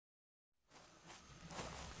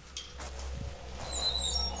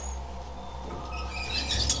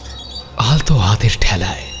হাতের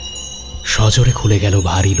ঠেলায় সজোরে খুলে গেল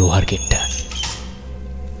ভারী লোহার গেটটা।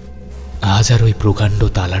 আজ আর ওই প্রকাণ্ড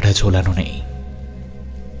তালাটা ঝোলানো নেই।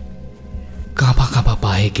 কাঁপা কাঁপা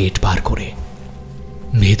পায়ে গেট পার করে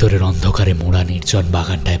ভেতরের অন্ধকারে মোড়া নির্জন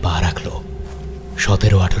বাগানটায় পা রাখল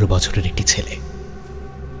 17-18 বছরের একটি ছেলে।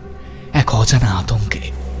 এক অজানা আতঙ্কে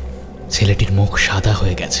ছেলেটির মুখ সাদা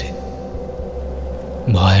হয়ে গেছে।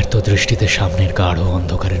 ভয়ার্ত দৃষ্টিতে সামনের গাঢ়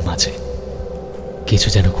অন্ধকারের মাঝে কিছু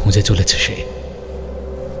যেন খুঁজে চলেছে সে।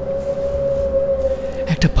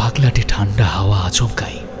 একটা পাগলাটে ঠান্ডা হাওয়া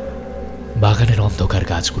আচমকাই বাগানের অন্ধকার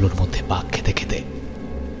গাছগুলোর মধ্যে পাক খেতে খেতে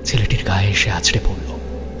ছেলেটির গায়ে এসে আছড়ে পড়ল।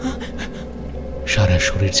 সারা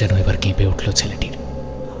শরীর যেন এবার কেঁপে উঠল ছেলেটির।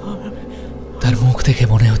 তার মুখ থেকে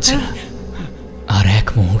মনে হচ্ছে না আর এক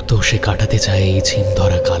মুহূর্ত সে কাটাতে চায় এই ঝিম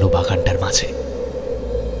ধরা কালো বাগানটার মাঝে,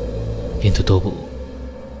 কিন্তু তবু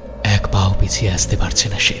এক পাও পিছিয়ে আসতে পারছে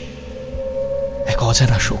না সে। এক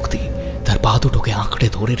অজানা শক্তি তার পা দুটোকে আঁকড়ে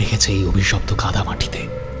ধরে রেখেছে এই অভিশপ্ত কাদা মাটিতে।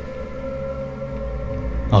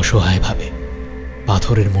 অসহায়ভাবে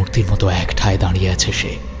পাথরের মূর্তির মতো এক ঠায় দাঁড়িয়ে আছে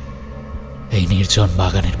সে এই নির্জন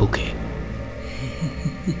বাগানের বুকে।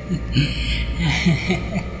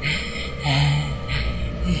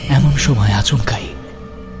 এমন সময় আচমকাই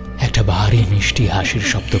একটা ভারী মিষ্টি হাসির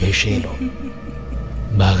শব্দ ভেসে এলো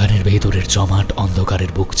বাগানের ভেতরের জমাট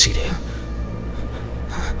অন্ধকারের বুক চিরে।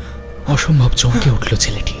 অসম্ভব চমকে উঠল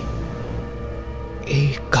ছেলেটি। এই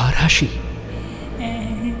কার হাসি?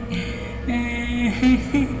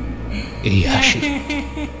 এই হাসি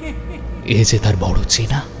এ যে তার বড়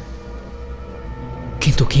চেনা।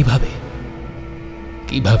 কিন্তু কিভাবে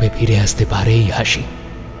কিভাবে ফিরে আসতে পারে এই হাসি?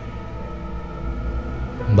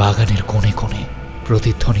 বাগানের কোণে কোণে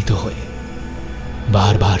প্রতিধ্বনিত হয়ে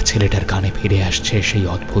বারবার ছেলেটার কানে ফিরে আসছে সেই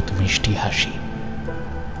অদ্ভুত মিষ্টি হাসি।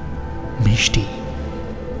 মিষ্টি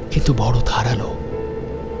কিন্তু বড় ধারালো,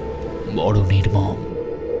 বড় নির্মম।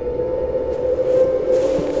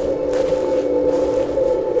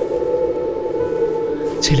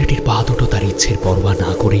 ছেলেটির পা দুটো তার ইচ্ছের পরোয়া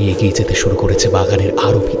না করে এগিয়ে যেতে শুরু করেছে বাগানের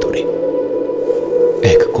আরো ভিতরে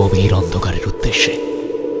এক গভীর অন্ধকারের উদ্দেশ্যে।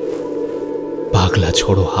 পাগলা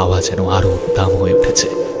ঝোড়ো হাওয়া যেন আরো উত্তাম হয়ে উঠেছে,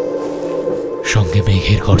 সঙ্গে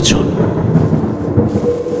মেঘের গর্জন।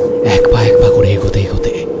 এক পা করে এগোতে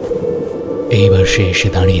এগোতে এইবার সে এসে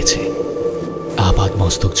দাঁড়িয়েছে আপাদ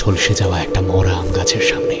মস্তক ঝলসে যাওয়া একটা মরা আম গাছের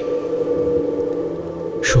সামনে।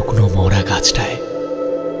 শুকনো মরা গাছটায়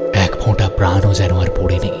এক ফোঁটা প্রাণও যেন আর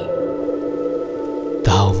পড়ে নেই,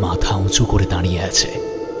 তাও মাথা উঁচু করে দাঁড়িয়ে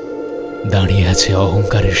আছে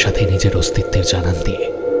অহংকারের সাথে নিজের অস্তিত্বের জানান দিয়ে।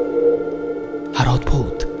 আর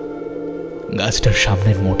অদ্ভুত, গাছটার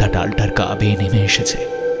সামনের মোটা ডালটার গা বেয়ে নেমে এসেছে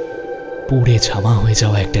পুড়ে ঝামা হয়ে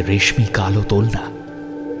যাওয়া একটা রেশমি কালো দোলনা।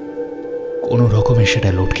 কোনো রকমে সেটা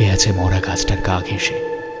লটকে আছে মরা গাছটার গা ঘেঁষে।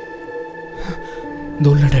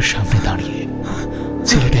 দোলনাটার সামনে দাঁড়িয়ে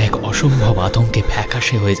ছেলেটা এক অসম্ভব আতঙ্কে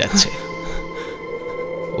ফ্যাকাশে হয়ে যাচ্ছে।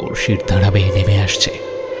 ওর শির দাঁড়া বেয়ে নেমে আসছে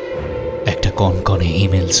একটা কনকনে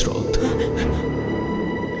হিমেল স্রোত।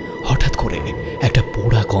 হঠাৎ করে একটা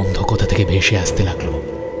পোড়া গন্ধ কোথা থেকে ভেসে আসতে লাগলো,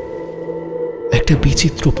 একটা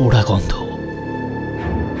বিচিত্র পোড়া গন্ধ।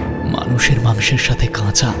 মানুষের মাংসের সাথে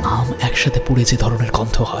কাঁচা আম একসাথে পুড়ে যে ধরনের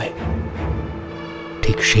গন্ধ হয়,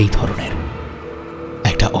 ঠিক সেই ধরনের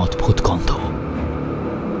একটা অদ্ভুত গন্ধ।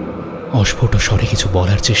 অস্ফুট স্বরে কিছু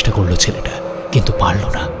বলার চেষ্টা করলো ছেলেটা, কিন্তু পারল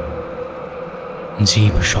না।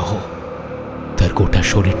 জীব সহ তার গোটা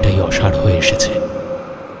শরীরটাই অসাড় হয়ে এসেছে।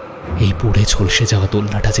 এই পুড়ে ঝলসে যাওয়া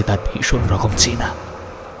দোলনাটা যে তার ভীষণ রকম চেনা।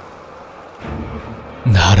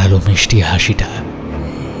 ধারালো মিষ্টি হাসিটা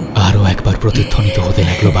আরো একবার প্রতিধ্বনিত হতে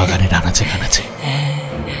লাগলো বাগানের আনাচে কানাচে।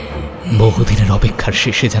 বহুদিনের অপেক্ষার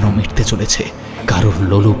শেষে যেন মিটতে চলেছে কারোর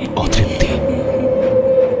লোলুপ অতৃপ্তি।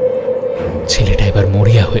 ছেলেটা এবার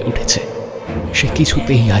মরিয়া হয়ে উঠেছে। সে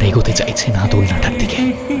কিছুতেই আর এগোতে চাইছে না দোলনাটার দিকে।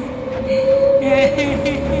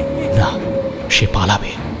 না, সে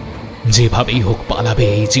পালাবে, যেভাবেই হোক পালাবে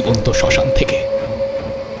এই জীবন্ত শ্মশান থেকে।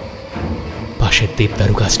 পাশের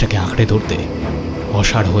দেবদারু গাছটাকে আঁকড়ে ধরতে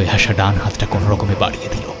অসাড় হয়ে আসা ডান হাতটা কোনো রকমে বাড়িয়ে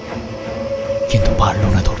দিল, কিন্তু পারল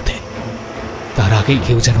না ধরতে। তার আগেই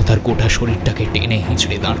কেউ যেন তার গোটা শরীরটাকে টেনে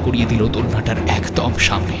হিঁচড়ে দাঁড় করিয়ে দিল দোলনাটার একদম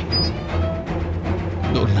সামনে।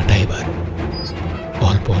 দোলনাটা এবার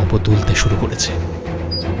অল্প অল্প দুলতে শুরু করেছে।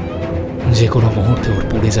 যে কোনো মুহূর্তে ওর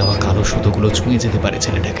পুড়ে যাওয়া কালো সুতোগুলো ছুঁয়ে যেতে পারে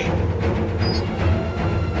ছেলেটাকে।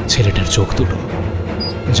 ছেলেটার চোখ দুটো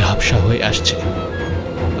ঝাপসা হয়ে আসছে,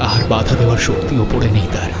 আর বাধা দেওয়ার শক্তিও পড়ে নেই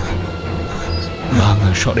তার। ভাঙা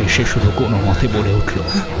স্বরে সে শুধু কোনো মতে বলে উঠল,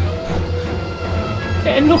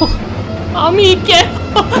 কেন আমি? কেন?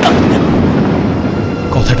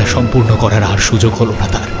 কথাটা সম্পূর্ণ করার আর সুযোগ হলো না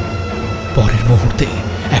তার। পরের মুহূর্তে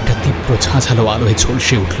একটা তীব্র ঝাঁঝালো আলোয়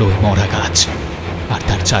ঝলসে উঠল ওই মরা গাছ আর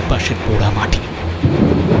তার চারপাশের পোড়া মাটি।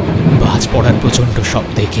 বাজ পড়ার প্রচণ্ড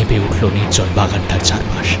শব্দে কেঁপে উঠল নির্জন বাগানটার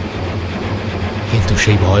চারপাশ। কিন্তু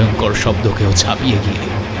সেই ভয়ঙ্কর শব্দকেও ছাপিয়ে গিয়ে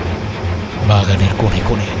বাগানের কোণে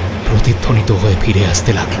কোণে প্রতিধ্বনিত হয়ে ফিরে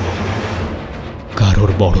আসতে লাগল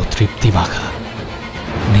কারোর বড় তৃপ্তি মাখা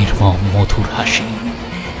নির্মম মধুর হাসি।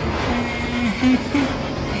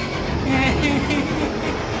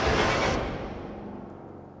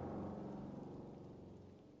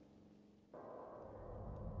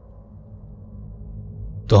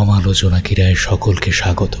 তমাল ও জোনাকিরায় সকলকে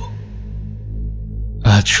স্বাগত।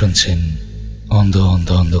 আজ শুনছেন অন্ধ অন্ধ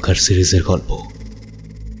অন্ধকার সিরিজের গল্প।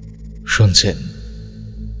 শুনছেন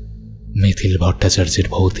মিথিল ভট্টাচার্যের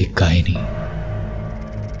ভৌতিক কাহিনী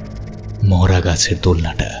মরা গাছের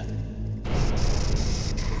দোলনাটা।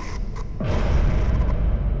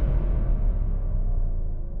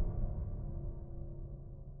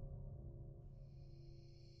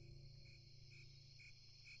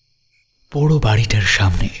 বড় বাড়িটার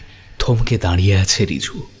সামনে থমকে দাঁড়িয়ে আছে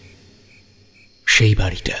রিজু। সেই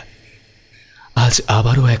বাড়িটা আজ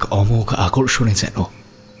আবারও এক অমোঘ আকর্ষণে যেন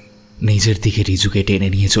নিজের দিকে রিজুকে টেনে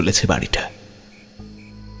নিয়ে চলেছে বাড়িটা।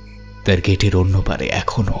 তার গেটের অন্য পারে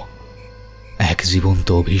এখনো এক জীবন্ত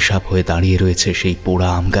অভিশাপ হয়ে দাঁড়িয়ে রয়েছে সেই পোড়া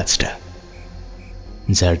আম গাছটা,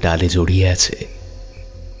 যার ডালে জড়িয়ে আছে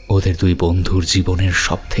ওদের দুই বন্ধুর জীবনের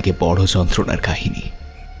সব থেকে বড় যন্ত্রণার কাহিনী,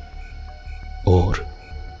 ওর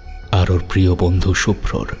আর ওর প্রিয় বন্ধু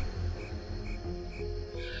শুভ্রর।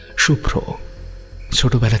 শুভ্র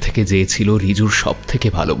ছোটবেলা থেকে যে ছিল রিজুর সব থেকে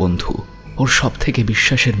ভালো বন্ধু, ওর সব থেকে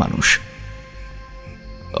বিশ্বাসের মানুষ।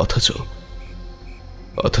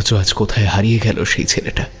 অথচ আজ কোথায় হারিয়ে গেল সেই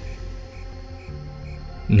ছেলেটা।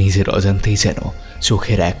 নিজের অজান্তেই যেন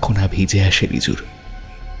চোখের এক কোণা ভিজে আসে রিজুর,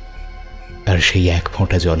 আর সেই এক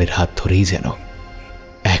ফোঁটা জলের হাত ধরেই যেন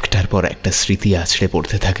একটার পর একটা স্মৃতি আছড়ে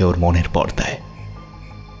পড়তে থাকে ওর মনের পর্দায়।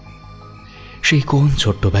 সেই কোন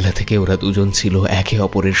ছোট্টবেলা থেকে ওরা দুজন ছিল একে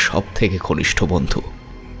অপরের সব থেকে ঘনিষ্ঠ বন্ধু।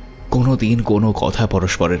 কোনোদিন কোনো কথা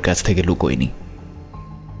পরস্পরের কাছ থেকে লুকোয়নি।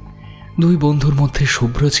 দুই বন্ধুর মধ্যে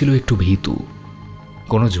শুভ্র ছিল একটু ভীতু।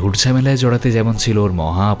 কোনো ঝুটঝামেলায় জড়াতে যেমন ছিল ওর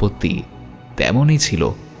মহা আপত্তি, তেমনই ছিল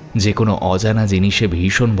যে কোনো অজানা জিনিসে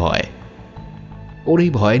ভীষণ ভয়। ওর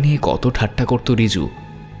এই ভয় নিয়ে কত ঠাট্টা করত রিজু,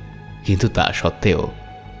 কিন্তু তা সত্ত্বেও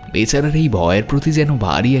বেচারার এই ভয়ের প্রতি যেন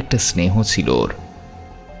ভারী একটা স্নেহ ছিল ওর।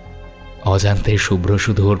 অজান্তে শুভ্র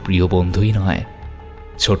শুধু ওর প্রিয় বন্ধুই নয়,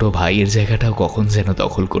 ছোট ভাইয়ের জায়গাটাও কখন যেন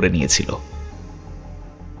দখল করে নিয়েছিল।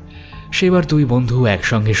 সেবার দুই বন্ধু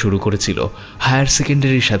একসঙ্গে শুরু করেছিল হায়ার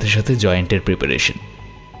সেকেন্ডারির সাথে সাথে জয়েন্টের প্রিপারেশন।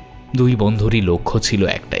 দুই বন্ধুরই লক্ষ্য ছিল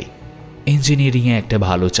একটাই, ইঞ্জিনিয়ারিংয়ে একটা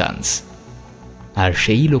ভালো চান্স। আর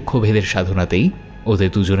সেই লক্ষ্যভেদের সাধনাতেই ওদের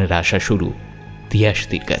দুজনের আসা শুরু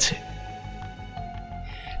তিয়াসদির কাছে।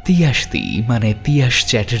 তিয়াসদি মানে তিয়াস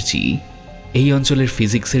চ্যাটার্জি এই অঞ্চলের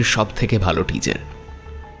ফিজিক্সের সব থেকে ভালো টিচার,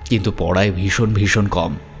 কিন্তু পড়ায় ভীষণ ভীষণ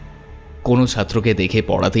কম। কোনো ছাত্রকে দেখে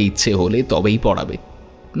পড়াতে ইচ্ছে হলে তবেই পড়াবে,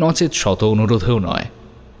 নচেত শত অনুরোধেও নয়।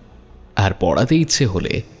 আর পড়াতে ইচ্ছে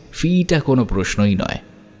হলে ফিটা কোনো প্রশ্নই নয়।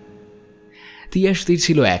 তিয়াসদির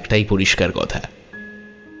ছিল একটাই পরিষ্কার কথা,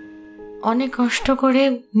 অনেক কষ্ট করে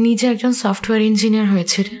নিজে একজন সফটওয়্যার ইঞ্জিনিয়ার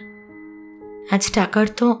হয়েছে রে। আজ টাকার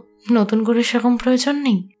তো নতুন করে সেরকম প্রয়োজন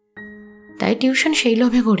নেই, তাই টিউশন সেই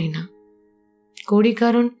লোভে করি না। করি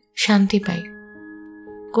কারণ শান্তি পাই।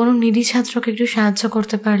 কোনো নিরী ছাত্রকে একটু সাহায্য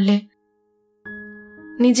করতে পারলে।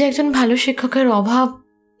 নিজে একজন ভালো শিক্ষকের অভাব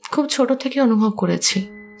খুব ছোট থেকে অনুভব করেছি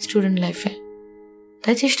স্টুডেন্ট লাইফে,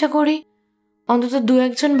 তাই চেষ্টা করি অন্তত দু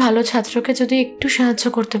একজন ভালো ছাত্রকে যদি একটু সাহায্য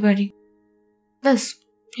করতে পারি, ব্যাস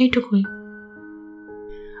এইটুকুই।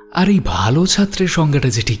 আর এই ভালো ছাত্রের সংজ্ঞাটা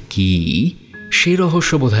যেটি কি, সে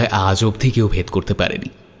রহস্য বোধহয় আজ অবধি কেউ ভেদ করতে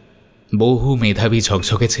পারেনি। বহু মেধাবী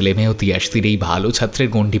ঝকঝকে ছেলেমেয়েও তিয়াসদির এই ভালো ছাত্রের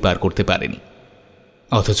গণ্ডি পার করতে পারেনি।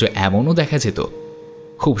 অথচ এমনও দেখা যেত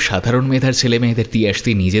খুব সাধারণ মেধার ছেলেমেয়েদের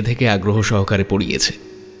তিয়াসদি নিজে থেকে আগ্রহ সহকারে পড়িয়েছে।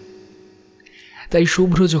 তাই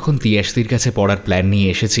শুভ্র যখন তিয়াসদির কাছে পড়ার প্ল্যান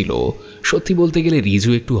নিয়ে এসেছিল, সত্যি বলতে গেলে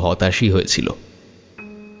রিজু একটু হতাশই হয়েছিল।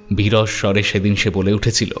 বিরস স্বরে সেদিন সে বলে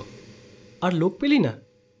উঠেছিল, আর লোক পেলি না,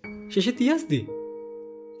 শেষে তিয়াসদি।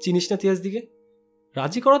 চিনিস না তিয়াসদিকে?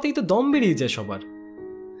 রাজি করাতেই তো দম বেরিয়ে যায় সবার।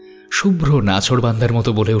 শুভ্র নাছড়বান্ধার মতো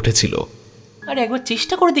বলে উঠেছিল, আর একবার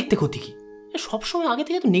চেষ্টা করে দেখতে ক্ষতি কি? সবসময় আগে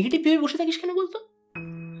থেকে তো নেগেটিভ ভেবে বসে থাকিস কেন বলতো?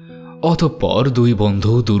 অতঃপর দুই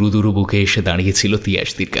বন্ধু দুরু দুরু বুকে এসে দাঁড়িয়েছিল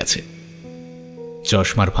তিয়াসদির কাছে।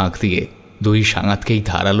 চশমার ফাঁক দিয়ে দুই সাঙাতকেই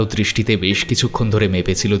ধারালো দৃষ্টিতে বেশ কিছুক্ষণ ধরে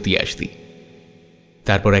মেপেছিল তিয়াসদি।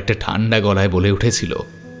 তারপর একটা ঠান্ডা গলায় বলে উঠেছিল,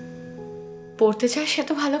 পড়তে চাস সে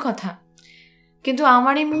তো ভালো কথা, কিন্তু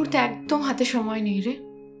আমার এই মুহূর্তে একদম হাতে সময় নেই রে।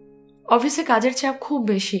 অফিসে কাজের চাপ খুব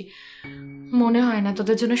বেশি, মনে হয় না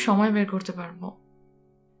তোদের জন্য সময় বের করতে পারবো।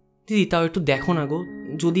 দিদি তাও একটু দেখো না গো,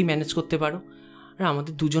 যদি ম্যানেজ করতে পারো। আর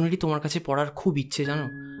আমাদের দুজনেরই তোমার কাছে পড়ার খুব ইচ্ছে জানো,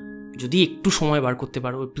 যদি একটু সময় বার করতে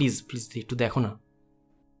পারো প্লিজ প্লিজ একটু দেখো না।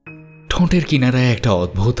 ঠোঁটের কিনারায় একটা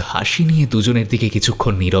অদ্ভুত হাসি নিয়ে দুজনের দিকে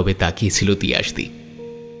কিছুক্ষণ নীরবে তাকিয়েছিল তিয়াসদি।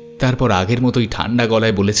 তারপর আগের মতোই ঠান্ডা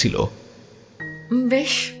গলায় বলেছিল,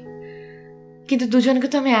 বেশ, কিন্তু দুজনকে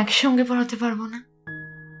তো আমি একসঙ্গে পড়াতে পারবো না,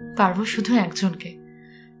 পারবো শুধু একজনকে।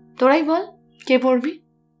 তোরাই বল কে পড়বি?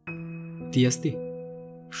 তিয়াসদি,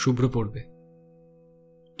 শুভ্র পড়বে,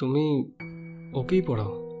 তুমি ওকেই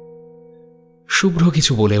পড়াও। শুভ্র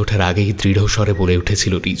কিছু বলে ওঠার আগেই দৃঢ় স্বরে বলে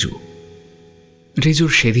উঠেছিল রিজু।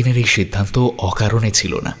 রিজুর সেদিনের এই সিদ্ধান্ত অকারণে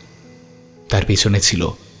ছিল না, তার পিছনে ছিল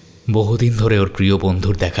বহুদিন ধরে ওর প্রিয়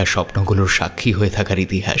বন্ধুর দেখা স্বপ্নগুলোর সাক্ষী হয়ে থাকার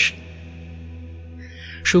ইতিহাস।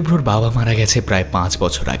 শুভ্রর বাবা মারা গেছে প্রায় 5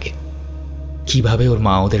 বছর আগে। কিভাবে ওর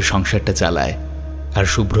মা ওদের সংসারটা চালায় আর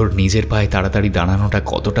শুভ্রর নিজের পায়ে তাড়াতাড়ি দাঁড়ানোটা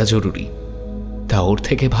কতটা জরুরি তা ওর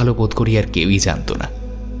থেকে ভালো বোধ করি আর কেউই জানত না।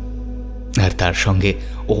 আর তার সঙ্গে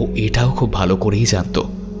ও এটাও খুব ভালো করেই জানত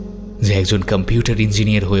যে একজন কম্পিউটার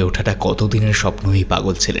ইঞ্জিনিয়ার হয়ে ওঠাটা কতদিনের স্বপ্ন এই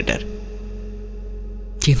পাগল ছেলেটার।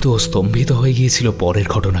 কিন্তু ও স্তম্ভিত হয়ে গিয়েছিল পরের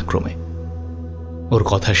ঘটনাক্রমে। ওর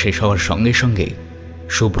কথা শেষ হওয়ার সঙ্গে সঙ্গে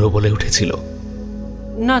শুভ্র বলে উঠেছিল,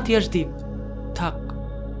 না তিয়াসদীপ থাক,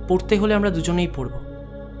 পড়তে হলে আমরা দুজনেই পড়ব,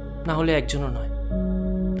 না হলে একজনও নয়।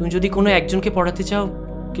 তুমি যদি কোনো একজনকে পড়াতে চাও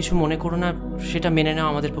কিছু মনে করো না, সেটা মেনে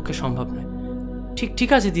নেওয়া আমাদের পক্ষে সম্ভব নয়।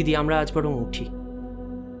 ঠিক আছে দিদি, আমরা আজ বরং উঠি।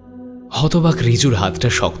 হতবাক রিজুর হাতটা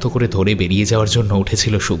শক্ত করে ধরে বেরিয়ে যাওয়ার জন্য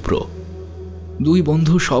উঠেছিল শুভ্র। দুই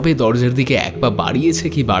বন্ধু সবে দরজার দিকে এক পা বাড়িয়েছে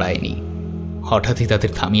কি বাড়ায়নি, হঠাৎই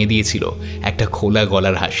তাদের থামিয়ে দিয়েছিল একটা খোলা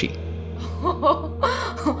গলার হাসি।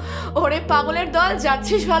 ওরে পাগলের দল,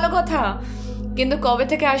 যাচ্ছিস ভালো কথা, কিন্তু কবে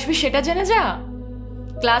থেকে আসবি সেটা জেনে যা।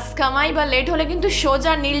 ক্লাস কামাই বা লেট হলে কিন্তু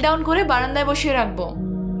সোজা নীল ডাউন করে বারান্দায় বসিয়ে রাখবো,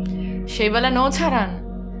 সেই বেলা নো ছাড়ান।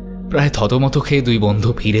 প্রায় থতমত খেয়ে দুই বন্ধু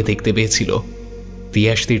ফিরে দেখতে পেয়েছিল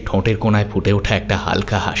তিয়াসদির ঠোঁটের কোণায় ফুটে ওঠা একটা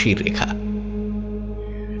হালকা হাসির রেখা।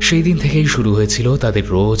 সেই দিন থেকেই শুরু হয়েছিল তাদের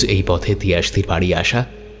রোজ এই পথে তিয়াসদির বাড়ি আসা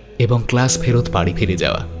এবং ক্লাস ফেরত বাড়ি ফিরে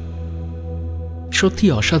যাওয়া। সত্যি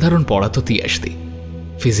অসাধারণ পড়াতো তিয়াসদি।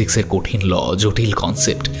 ফিজিক্সের কঠিন ল, জটিল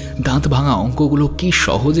কনসেপ্ট, দাঁত ভাঙা অঙ্কগুলো কি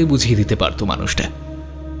সহজে বুঝিয়ে দিতে পারত মানুষটা।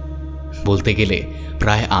 বলতে গেলে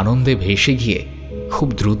প্রায় আনন্দে ভেসে গিয়ে খুব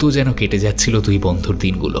দ্রুত যেন কেটে যাচ্ছিল দুই বন্ধুর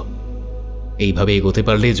দিনগুলো। এইভাবে এগোতে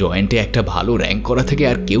পারলে জয়েন্টে একটা ভালো র্যাঙ্ক করা থেকে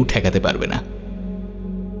আর কেউ ঠেকাতে পারবে না।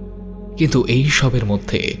 কিন্তু এই সবের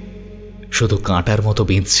মধ্যে শুধু কাঁটার মতো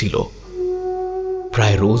বিঁধছিল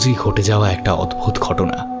প্রায় রোজই ঘটে যাওয়া একটা অদ্ভুত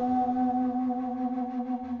ঘটনা।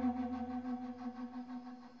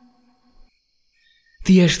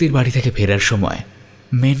 তিয়াসদির বাড়ি থেকে ফেরার সময়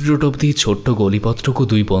মেন রোড অব্দি ছোট্ট গলিপত্রকু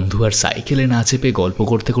দুই বন্ধু আর সাইকেলে না চেপে গল্প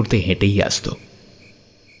করতে করতে হেঁটেই আসত।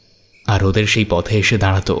 আর ওদের সেই পথে এসে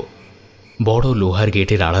দাঁড়াতো বড় লোহার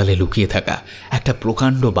গেটের আড়ালে লুকিয়ে থাকা একটা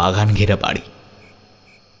প্রকাণ্ড বাগান ঘেরা বাড়ি।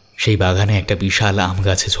 সেই বাগানে একটা বিশাল আম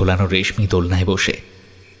গাছে ঝোলানো রেশমি দোলনায় বসে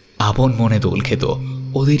আপন মনে দোল খেত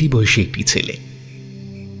ওদেরই বয়সী একটি ছেলে।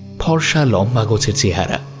 ফর্সা লম্বা গোছের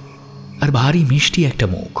চেহারা আর ভারী মিষ্টি একটা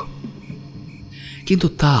মুখ, কিন্তু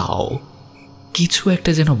তাও কিছু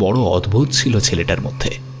একটা যেন বড় অদ্ভুত ছিল ছেলেটার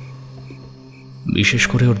মধ্যে। বিশেষ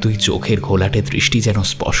করে ওর দুই চোখের ঘোলাটে দৃষ্টি যেন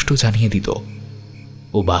স্পষ্ট জানিয়ে দিত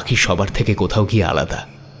ও বাকি সবার থেকে কোথাও গিয়ে আলাদা,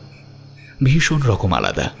 ভীষণ রকম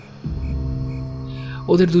আলাদা।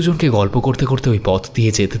 ওদের দুজনকে গল্প করতে করতে ওই পথ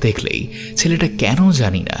দিয়ে যেতে দেখলেই ছেলেটা কেন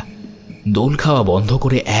জানি না দোল খাওয়া বন্ধ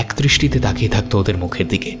করে এক দৃষ্টিতে তাকিয়ে থাকতো ওদের মুখের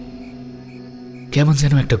দিকে। কেমন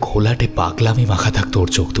যেন একটা ঘোলাটে পাগলামি মাখা থাকতো ওর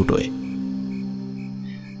চোখ দুটোয়।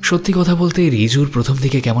 সত্যি কথা বলতে রিজুর প্রথম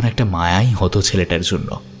দিকে কেমন একটা মায়াই হতো ছেলেটার জন্য।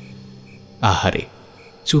 আহারে,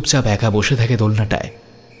 চুপচাপ একা বসে থাকে দোলনাটায়,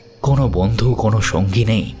 কোনো বন্ধু কোনো সঙ্গী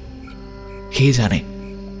নেই। কে জানে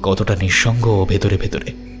কতটা নিঃসঙ্গ ও ভেতরে ভেতরে।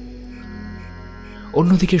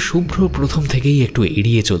 অন্যদিকে শুভ্র প্রথম থেকেই একটু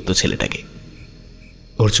এড়িয়ে চলত ছেলেটাকে।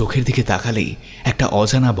 ওর চোখের দিকে তাকালেই একটা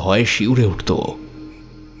অজানা ভয়ে শিউরে উঠত।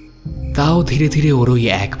 তাও ধীরে ধীরে ওর ওই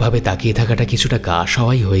একভাবে তাকিয়ে থাকাটা কিছুটা গা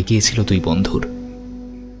সওয়াই হয়ে গিয়েছিল দুই বন্ধুর।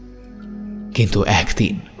 কিন্তু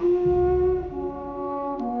একদিন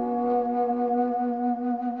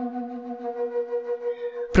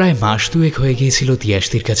প্রায় মাস দুয়েক হয়ে গিয়েছিল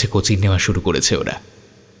তিয়াসদির কাছে কোচিং নেওয়া শুরু করেছে ওরা।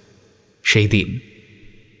 সেই দিন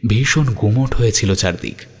ভীষণ গুমোট হয়েছিল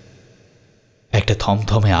চারদিক। একটা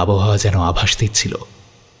থমথমে আবহাওয়া যেন আভাস দিচ্ছিল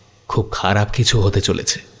খুব খারাপ কিছু হতে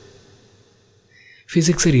চলেছে।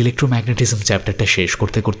 ফিজিক্সের ইলেকট্রোম্যাগনেটিজম চ্যাপ্টারটা শেষ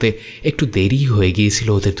করতে করতে একটু দেরি হয়ে গিয়েছিল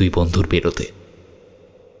ওদের দুই বন্ধুর বেরোতে।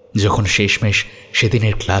 যখন শেষমেশ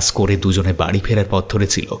সেদিনের ক্লাস করে দুজনে বাড়ি ফেরার পথ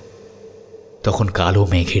ধরেছিল তখন কালো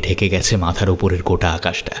মেঘে ঢেকে গেছে মাথার উপরের গোটা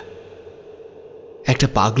আকাশটা। একটা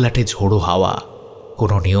পাগলাটে ঝোড়ো হাওয়া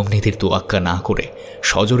কোনো নিয়ম নীতির তোয়াক্কা না করে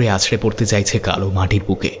সজোরে আছড়ে পড়তে চাইছে কালো মাটির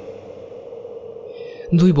বুকে।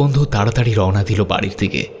 দুই বন্ধু তাড়াতাড়ি রওনা দিল বাড়ির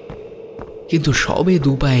দিকে, কিন্তু সবে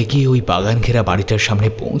দুপা এগিয়ে ওই বাগান ঘেরা বাড়িটার সামনে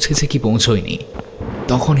পৌঁছেছে কি পৌঁছয়নি,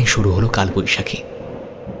 তখনই শুরু হলো কালবৈশাখী।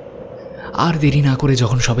 আর দেরি না করে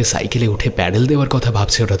যখন সবে সাইকেলে উঠে প্যাডেল দেওয়ার কথা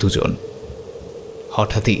ভাবছে ওরা দুজন,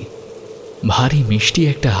 হঠাৎই ভারী মিষ্টি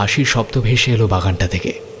একটা হাসির শব্দ ভেসে এলো বাগানটা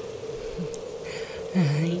থেকে।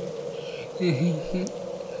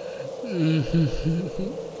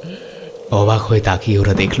 অবাক হয়ে তাকিয়ে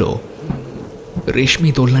ওরা দেখল রেশমি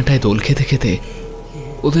দোলনাটায় দোল খেতে খেতে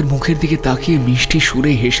ওদের মুখের দিকে তাকিয়ে মিষ্টি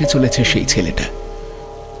সুরে হেসে চলেছে সেই ছেলেটা।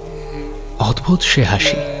 অদ্ভুত সে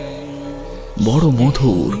হাসি, বড়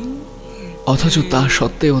মধুর, অথচ তা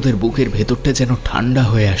সত্ত্বে ওদের বুকের ভেতরটা যেন ঠান্ডা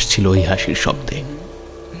হয়ে আসছিল ওই হাসির শব্দে।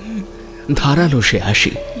 ধারালো সে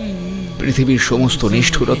হাসি, পৃথিবীর সমস্ত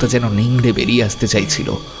নিষ্ঠুরতা যেন নিংড়ে বেরিয়ে আসতে চাইছিল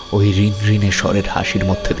ওই ঋণ ঋণে স্বরের হাসির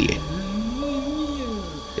মধ্যে দিয়ে।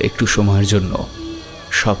 একটু সময়ের জন্য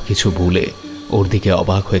সবকিছু ভুলে ওর দিকে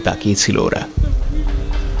অবাক হয়ে তাকিয়েছিল ওরা।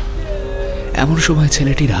 এমন সময়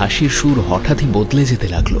ছেলেটির হাসির সুর হঠাৎই বদলে যেতে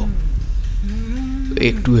লাগলো।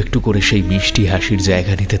 একটু একটু করে সেই মিষ্টি হাসির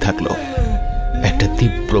জায়গা নিতে থাকলো একটা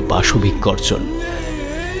তীব্র পাশবিক গর্জন।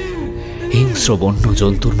 হিংস্র বন্য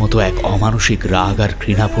জন্তুর মতো এক অমানসিক রাগ আর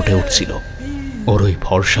ঘৃণা ফুটে উঠছিল ওর ওই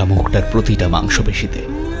ফর্সা মুখটার প্রতিটা মাংসপেশিতে।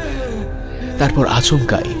 তারপর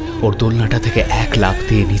আচমকাই ওর দোলনাটা থেকে এক লাফ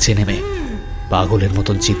দিয়ে নিচে নেমে পাগলের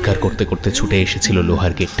মতন চিৎকার করতে করতে ছুটে এসেছিল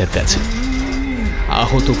লোহার গেটটার কাছে।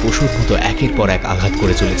 আহত পশুর মতো একের পর এক আঘাত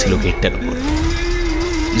করে চলেছিল গেটটার উপর,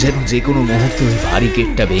 যেন যে কোনো মুহূর্তে ওই ভারী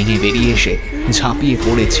গেটটা ভেঙে বেরিয়ে এসে ঝাঁপিয়ে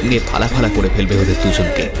পড়ে ছিঁড়ে ফালা ফালা করে ফেলবে ওদের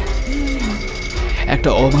দুজনকে। একটা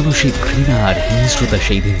অমানসিক ঘৃণা আর হিংস্রতা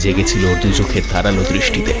সেই দিন জেগেছিল ওর দু চোখের ধারালো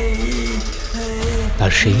দৃষ্টিতে।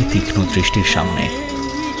 আর সেই তীক্ষ্ণ দৃষ্টির সামনে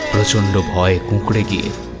প্রচণ্ড ভয়ে কুঁকড়ে গিয়ে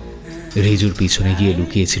রিজুর পিছনে গিয়ে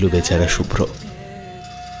লুকিয়েছিল বেচারা শুভ্র।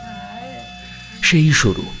 সেই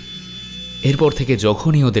শুরু। এরপর থেকে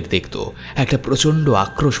যখনই ওদের দেখত একটা প্রচণ্ড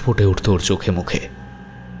আক্রোশ ফুটে উঠত ওর চোখে মুখে।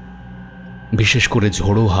 বিশেষ করে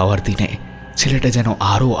ঝোড়ো হাওয়ার দিনে ছেলেটা যেন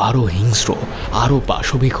আরো আরো হিংস্র, আরো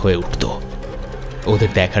পাশবিক হয়ে উঠত।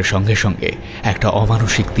 ওদের দেখার সঙ্গে সঙ্গে একটা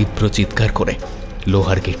অমানসিক তীব্র চিৎকার করে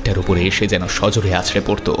লোহার গেটটার উপরে এসে যেন সজোরে আছড়ে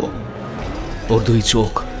পড়ত। ওর দুই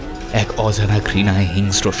চোখ এক অজানা ঘৃণায়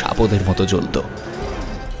হিংস্র সাপদের মতো জ্বলত।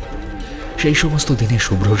 সেই সমস্ত দিনে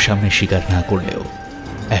শুভ্রর সামনে স্বীকার না করলেও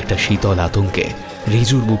একটা শীতল আতঙ্কে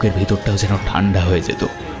রিজুর বুকের ভেতরটাও যেন ঠান্ডা হয়ে যেত।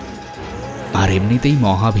 আর এমনিতেই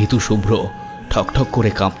মহাভীতু শুভ্র ঠকঠক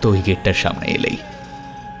করে কাঁপত ওই গেটটার সামনে এলেই।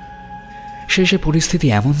 শেষে পরিস্থিতি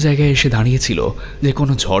এমন জায়গায় এসে দাঁড়িয়েছিল যে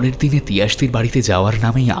কোনো ঝড়ের দিনে তিয়াসদির বাড়িতে যাওয়ার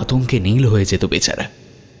নামেই আতঙ্কে নীল হয়ে যেত বেচারা।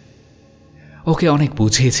 ওকে অনেক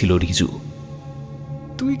বুঝিয়েছিল রিজু।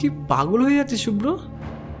 তুই কি পাগল হয়ে যাচ্ছিস শুভ্র?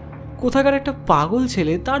 কোথাকার একটা পাগল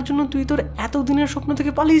ছেলে, তার জন্য তুই তোর এতদিনের স্বপ্ন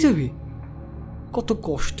থেকে পালিয়ে যাবি? কত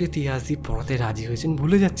কষ্টে তিয়াসদি পড়াতে রাজি হয়েছেন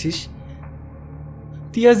ভুলে যাচ্ছিস?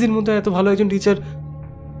 তিয়াসদির মতো এত ভালো একজন টিচার,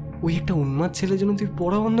 ওই একটা উন্মাদ ছেলের জন্য তুই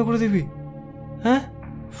পড়া বন্ধ করে দিবি? হ্যাঁ,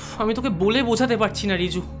 আমি তোকে বলে বোঝাতে পারছি না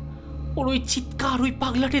রিজু। ওর ওই চিৎকার, ওই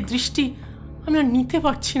পাগলাটের দৃষ্টি আমি আর নিতে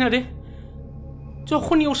পারছি না রে।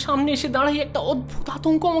 যখনই ওর সামনে এসে দাঁড়াই একটা অদ্ভুত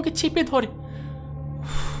আতঙ্ক আমাকে চেপে ধরে।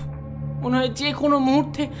 মনে হয় যে কোনো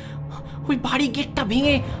মুহূর্তে ওই বাড়ি গেটটা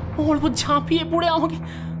ভেঙে ওর উপর ঝাঁপিয়ে পড়ে আমাকে।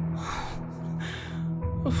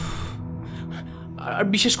 আর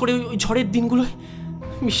বিশেষ করে ওই ঝড়ের দিনগুলোয়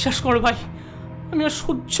বিশ্বাস কর ভাই, আমি আর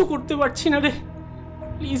সহ্য করতে পারছি না রে।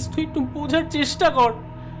 প্লিজ তুই একটু বোঝার চেষ্টা কর।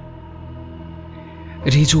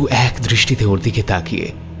 রিজু এক দৃষ্টিতে ওর দিকে তাকিয়ে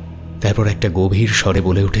তারপর একটা গভীর স্বরে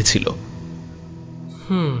বলে উঠেছিল,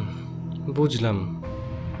 বুঝলাম,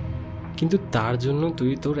 কিন্তু তার জন্য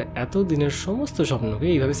তুই তোর এত দিনের সমস্ত স্বপ্নকে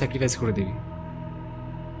এইভাবে স্যাক্রিফাইস করে দিবি?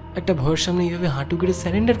 একটা ভয়ের সামনে এইভাবে হাঁটু গেড়ে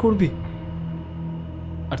স্যারেন্ডার করবি?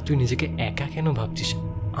 আর তুই নিজেকে একা কেন ভাবছিস?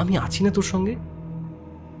 আমি আছি না তোর সঙ্গে।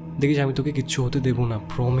 দেখিস, আমি তোকে কিচ্ছু হতে দেব না,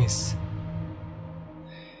 প্রমিস।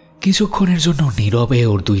 কিছুক্ষণের জন্য নীরবে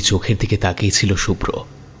ওর দুই চোখের দিকে তাকিয়েছিল শুভ্র।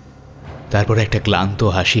 তারপর একটা ক্লান্ত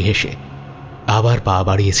হাসি হেসে আবার পা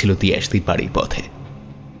বাড়িয়েছিল তিয়াসদির বাড়ির পথে।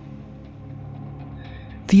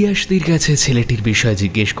 তিয়াসদির কাছে ছেলেটির বিষয়ে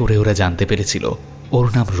জিজ্ঞেস করে ওরা জানতে পেরেছিল ওর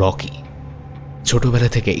নাম রকি। ছোটবেলা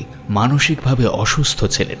থেকেই মানসিকভাবে অসুস্থ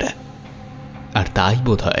ছেলেটা, আর তাই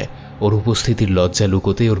বোধহয় ওর উপস্থিতির লজ্জা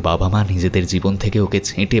লুকোতে ওর বাবা মা নিজেদের জীবন থেকে ওকে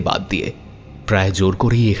ছেঁটে বাদ দিয়ে প্রায় জোর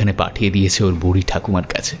করেই এখানে পাঠিয়ে দিয়েছে ওর বুড়ি ঠাকুমার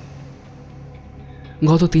কাছে।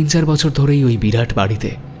 গত ৩-৪ বছর ধরেই ওই বিরাট বাড়িতে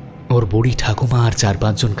ওর বুড়ি ঠাকুমা আর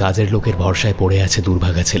 ৪-৫ জন কাজের লোকের ভরসায় পড়ে আছে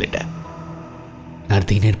দুর্ভাগা ছেলেটা। আর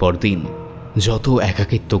দিনের পর দিন যত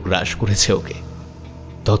একাকিত্ব গ্রাস করেছে ওকে,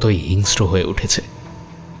 ততই হিংস্র হয়ে উঠেছে।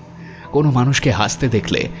 কোনো মানুষকে হাসতে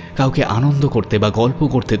দেখলে, কাউকে আনন্দ করতে বা গল্প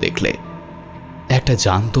করতে দেখলে একটা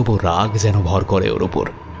জান্তব রাগ যেন ভর করে ওর ওপর।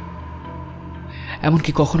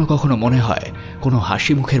 এমনকি কখনো কখনো মনে হয় কোনো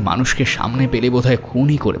হাসি মুখের মানুষকে সামনে পেলে বোধহয়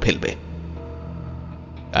খুনই করে ফেলবে।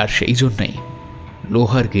 আর সেই জন্যই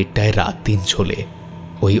লোহার গেটটায় রাত দিন ঝোলে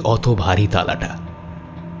ওই অত ভারী তালাটা।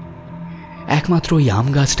 একমাত্র ওই আম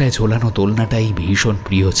গাছটায় ঝোলানো দোলনাটাই ভীষণ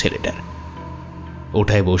প্রিয় ছেলেটার।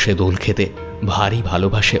 ওটায় বসে দোল খেতে ভারী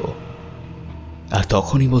ভালোবাসেও। আর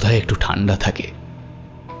তখনই বোধহয় একটু ঠান্ডা থাকে।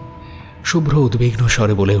 শুভ্র উদ্বিগ্ন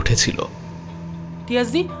স্বরে বলে উঠেছিল,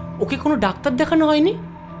 তিয়াসদি, ওকে কোনো ডাক্তার দেখানো হয়নি?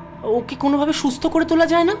 ওকে কোনোভাবে সুস্থ করে তোলা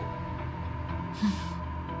যায় না?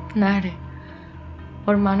 না রে,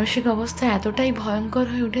 ওর মানসিক অবস্থা এতটাই ভয়ঙ্কর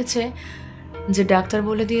হয়ে উঠেছে যে ডাক্তার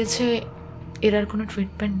বলে দিয়েছে এর আর কোনো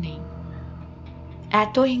ট্রিটমেন্ট নেই।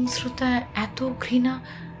 এত হিংস্রতা, এত ঘৃণা।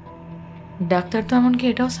 ডাক্তার তো এমনকি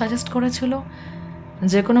এটাও সাজেস্ট করেছিল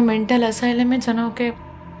যে কোনো মেন্টাল অ্যাসাইলামে যেন ওকে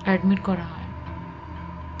অ্যাডমিট করা হয়।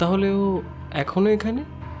 তাহলে ও এখনো এখানে?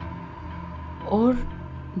 ওর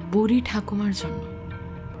বুড়ি ঠাকুমার জন্য।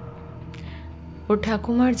 ওর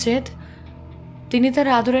ঠাকুমার জেদ, তিনি তার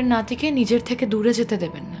আদরের নাতিকে নিজের থেকে দূরে যেতে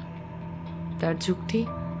দেবেন না। তার যুক্তি,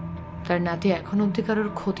 তার নাতি এখন অব্দি কারোর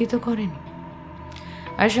ক্ষতি তো করেনি,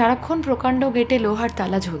 আর সারাক্ষণ প্রকাণ্ড গেটে লোহার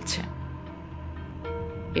তালা ঝুলছে।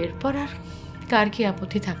 এরপর আর কার কি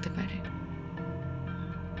আপত্তি থাকতে পারে?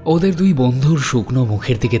 ওদের দুই বন্ধুর শুকনো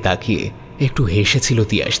মুখের দিকে তাকিয়ে একটু হেসেছিল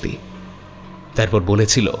তিয়াসদি। তারপর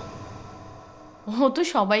বলেছিল, ও তো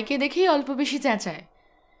সবাইকে দেখেই অল্প বেশি চেঁচায়,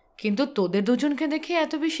 কিন্তু তোদের দুজনকে দেখে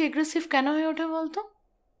এত বেশি এগ্রেসিভ কেন হয়ে ওঠে বলতো?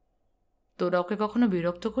 তোরা ওকে কখনো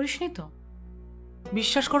বিরক্ত করিসনি তো?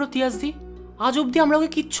 বিশ্বাস করো তিয়াসদি, আজ অবধি আমরা ওকে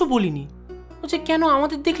কিচ্ছু বলিনি। ও যে কেন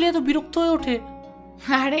আমাদের দেখলে এত বিরক্ত হয়ে ওঠে।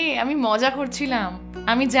 আরে আমি মজা করছিলাম,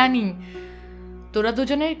 আমি জানি তোরা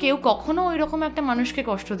দুজনের কেউ কখনো ওই রকম একটা মানুষকে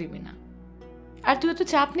কষ্ট দিবি না। আর তুই তো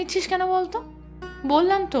চাপ নিচ্ছিস কেন বলতো?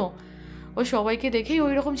 বললাম তো, ও সবাইকে দেখেই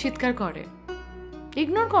ওই রকম চিৎকার করে।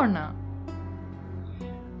 ইগনোর কর না।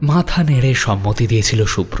 মাথা নেড়ে সম্মতি দিয়েছিল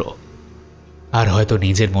শুভ্র, আর হয়তো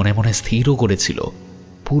নিজের মনে মনে স্থিরও করেছিল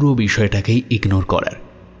পুরো বিষয়টাকেই ইগনোর করার।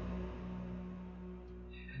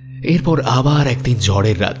 এরপর আবার একদিন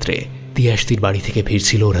ঝড়ের রাত্রে তিয়াসদির বাড়ি থেকে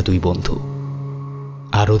ফিরছিল ওরা দুই বন্ধু।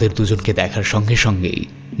 আর ওদের দুজনকে দেখার সঙ্গে সঙ্গেই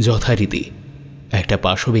যথারীতি একটা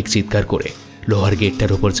পাশবিক চিৎকার করে লোহার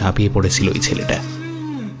গেটটার উপর ঝাঁপিয়ে পড়েছিল ওই ছেলেটা।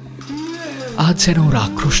 আজ যেন ওর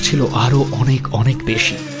আক্রোশ ছিল আরো অনেক অনেক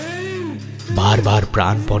বেশি। বারবার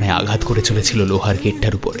প্রাণপণে আঘাত করে চলেছিল লোহার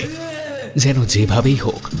গেটটার উপরে, যেন যেভাবেই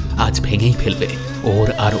হোক আজ ভেঙেই ফেলবে ওর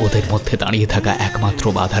আর ওদের মধ্যে দাঁড়িয়ে থাকা একমাত্র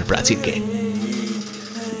বাধার প্রাচীরকে।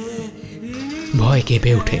 ভয়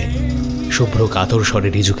কেঁপে উঠে শুভ্র কাতর স্বরে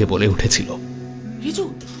রিজুকে বলে উঠেছিল, রিজু,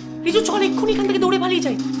 রিজু চল, এক্ষুনি এখান থেকে দৌড়ে পালিয়ে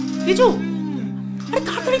যাই। রিজু, আরে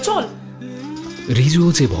তাড়াতাড়ি চল। রিজু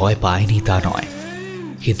যে ভয় পায়নি তা নয়,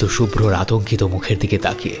 কিন্তু শুভ্রর আতঙ্কিত মুখের দিকে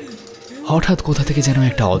তাকিয়ে হঠাৎ কোথা থেকে যেন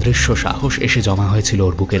একটা অদৃশ্য সাহস এসে জমা হয়েছিল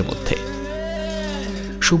ওর বুকের মধ্যে।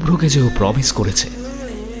 শুভ্রকে যে ও প্রমিস করেছে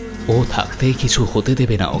ও থাকতেই কিছু হতে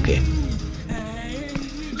দেবে না ওকে।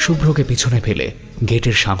 শুভ্রকে পিছনে ফেলে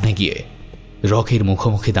গেটের সামনে গিয়ে রকির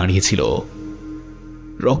মুখোমুখি দাঁড়িয়েছিল।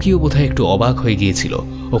 রকিও বোধহয় একটু অবাক হয়ে গিয়েছিল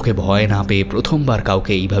ওকে ভয় না পেয়ে প্রথমবার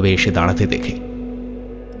কাউকে এইভাবে এসে দাঁড়াতে দেখে।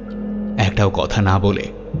 একটাও কথা না বলে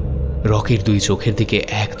রকির দুই চোখের দিকে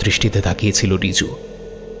এক দৃষ্টিতে তাকিয়েছিল রিজু।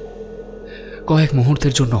 কয়েক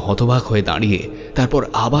মুহূর্তের জন্য হতবাক হয়ে দাঁড়িয়ে তারপর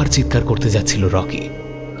আবার চিৎকার করতে যাচ্ছিল রকি,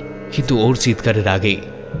 কিন্তু ওর চিৎকারের আগেই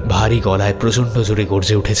ভারী গলায় প্রচন্ড জোরে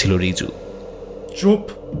গর্জে উঠেছিল রিজু, চুপ!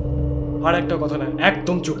 আর একটা কথা না,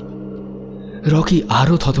 একদম চুপ! রকি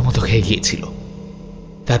আরো থতমত খেয়ে গিয়েছিল।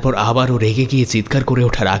 তারপর আবারও রেগে গিয়ে চিৎকার করে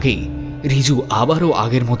ওঠার আগেই রিজু আবারও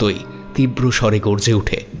আগের মতোই তীব্র স্বরে গর্জে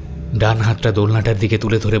উঠে ডান হাতটা দোলনাটার দিকে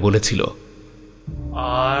তুলে ধরে বলেছিল,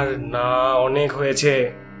 আর না, অনেক হয়েছে।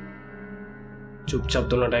 চুপচাপ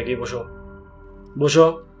দোলনাটায় গিয়ে বসো, বসো।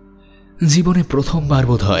 জীবনে প্রথমবার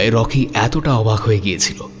বোধহয় রকি এতটা অবাক হয়ে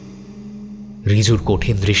গিয়েছিল। রিজুর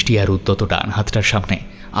কঠিন দৃষ্টি আর উদ্যত ডান হাতটার সামনে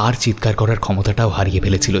আর চিৎকার করার ক্ষমতাটাও হারিয়ে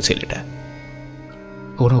ফেলেছিল ছেলেটা।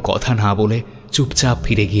 কোনো কথা না বলে চুপচাপ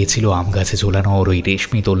ফিরে গিয়েছিল আম গাছে ঝোলানো ওর ওই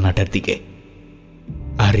রেশমি দোলনাটার দিকে।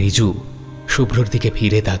 আর রিজু শুভ্রর দিকে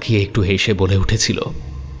ফিরে তাকিয়ে একটু হেসে বলে উঠেছিল,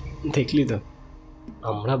 দেখলি তো,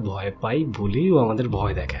 আমরা ভয় পাই বলেই ও আমাদের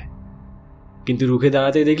ভয় দেখায়, কিন্তু রুখে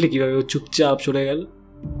দাঁড়াতে দেখলে কিভাবে ও চুপচাপ চলে গেল।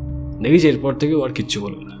 দেখিস এরপর থেকে ও আর কিচ্ছু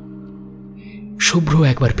বলবে না। শুভ্র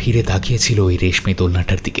একবার ফিরে তাকিয়েছিল ওই রেশমি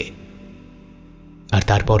দোলনাটার দিকে, আর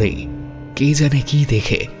তারপরেই কে জানে কি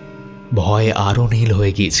দেখে ভয়ে আরো নীল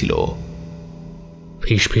হয়ে গিয়েছিল।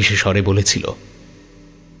 ফিসফিসে স্বরে বলেছিল,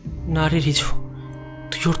 না রে রিজু,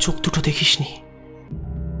 তুই ওর চোখ দুটো দেখিসনি।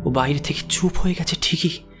 ও বাইরে থেকে চুপ হয়ে গেছে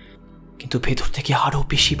ঠিকই, কিন্তু ভেতর থেকে আরো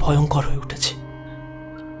বেশি ভয়ঙ্কর হয়ে উঠেছে।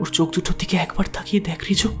 ওর চোখ দুটোর দিকে একবার তাকিয়ে দেখ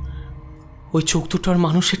রিজু, ওই চোখ দুটো আর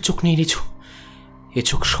মানুষের চোখ নেই রিজু, এ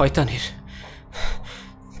চোখ শয়তানের।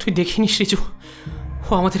 তুই দেখিনিস রিজু, ও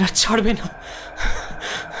আমাদের আর ছাড়বে না।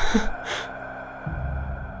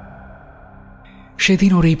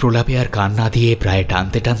 সেদিন ওর এই প্রলাপে আর কান না দিয়ে প্রায়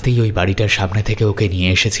টানতে টানতেই ওই বাড়িটার সামনে থেকে ওকে নিয়ে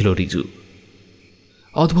এসেছিল রিজু।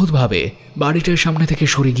 অদ্ভুতভাবে বাড়িটার সামনে থেকে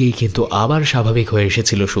সরে গিয়েই কিন্তু আবার স্বাভাবিক হয়ে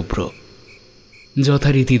এসেছিল শুভ্র।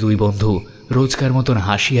 যথারীতি দুই বন্ধু রোজকার মতন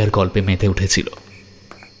হাসি আর গল্পে মেতে উঠেছিল।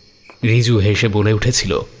 রিজু হেসে বলে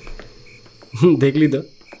উঠেছিল, দেখলি তো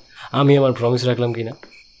আমি আমার প্রমিস রাখলাম কিনা?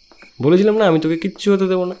 বলেছিলাম না আমি তোকে কিচ্ছু হতে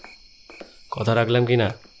দেবো না, কথা রাখলাম কিনা?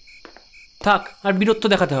 থাক, আর বীরত্ব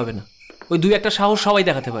দেখাতে হবে না। ওই দুই একটা সাহস সবাই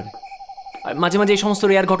দেখাতে পারে, আর মাঝে মাঝে এই সমস্ত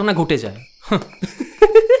রেয়ার ঘটনা ঘটে যায়।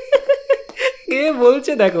 কে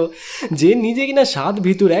বলছে দেখো, যে নিজে কিনা 7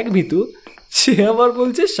 ভিতুর 1 ভিতু, সে আবার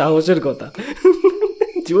বলছে সাহসের কথা।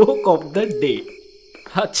 Joke of the day.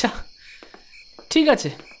 আচ্ছা ঠিক আছে,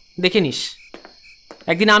 দেখে নিস,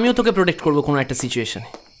 একদিন আমিও তোকে প্রোটেক্ট করবো কোনো একটা সিচুয়েশনে।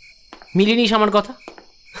 মিলিয়ে নিস আমার কথা।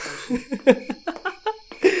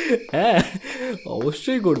 হ্যাঁ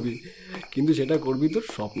অবশ্যই করবি, কিন্তু সেটা করবি তোর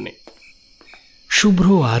স্বপ্নে। শুভ্র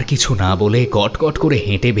আর কিছু না বলে গট গট করে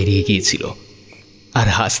হেঁটে বেরিয়ে গিয়েছিল, আর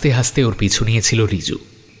হাসতে হাসতে ওর পিছু নিয়েছিল রিজু।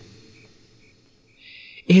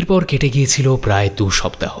 এরপর কেটে গিয়েছিল প্রায় 2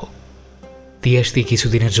 সপ্তাহ। তিয়াসতি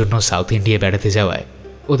কিছুদিনের জন্য সাউথ ইন্ডিয়া বেড়াতে যাওয়ায়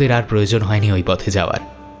ওদের আর প্রয়োজন হয়নি ওই পথে যাওয়ার।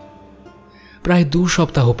 প্রায় 2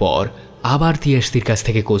 সপ্তাহ পর আবার তিয়াসতির কাছ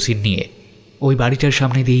থেকে কোচিন নিয়ে ওই বাড়িটার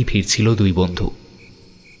সামনে দিয়েই ফিরছিল দুই বন্ধু।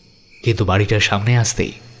 কিন্তু বাড়িটার সামনে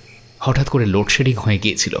আসতেই হঠাৎ করে লোডশেডিং হয়ে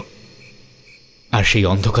গিয়েছিল, আর সেই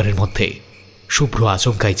অন্ধকারের মধ্যে শুভ্র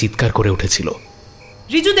আচমকায় চিৎকার করে উঠেছিল,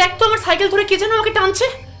 রিজু দেখ তো, আমার সাইকেল ধরে কে যেন আমাকে টানছে।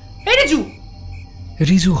 এই রিজু!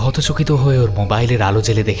 রিজু হতচকিত হয়ে ওর মোবাইলের আলো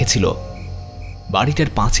জেলে দেখেছিল বাড়িটার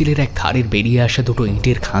পাঁচিলের এক ধারের বেরিয়ে আসা 2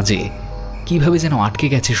 ইটের খাঁজে কিভাবে যেন আটকে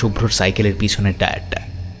গেছে শুভ্রর সাইকেলের পিছনের টায়ারটা।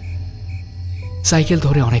 সাইকেল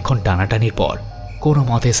ধরে অনেকক্ষণ টানাটানির পর কোনো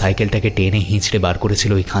মতে সাইকেলটাকে টেনে হিঁচড়ে বার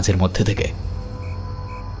করেছিল ওই খাঁজের মধ্যে থেকে।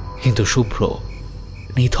 কিন্তু শুভ্র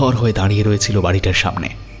নিথর হয়ে দাঁড়িয়ে রয়েছিল বাড়িটার সামনে।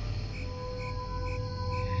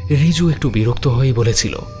 রিজু একটু বিরক্ত হয়ে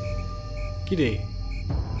বলেছিল, কি রে,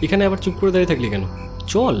 এখানে আবার চুপ করে দাঁড়িয়ে থাকলি কেন?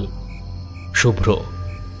 চল। শুভ্র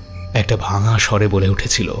একটা ভাঙা স্বরে বলে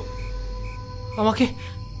উঠেছিল, আমাকে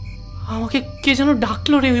আমাকে কে যেন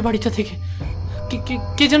ডাকলো রে ওই বাড়িটা থেকে।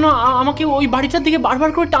 কে যেন আমাকে ওই বাড়িটার দিকে বারবার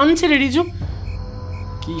করে টানছে রে রিজু।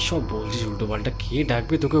 কি সব বলছিস উল্টো পাল্টা? কে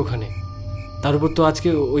ডাকবে তোকে ওখানে? তার উপর তো আজকে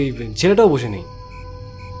ওই ছেলেটাও বসে নেই।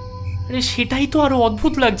 আরে সেটাই তো আরো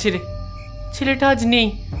অদ্ভুত লাগছে রে, ছেলেটা আজ নেই।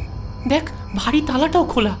 দেখ ভারী তালাটাও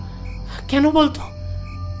খোলা, কেন বলতো?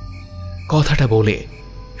 কথাটা বলে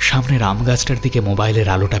সামনের আম গাছটার দিকে মোবাইলের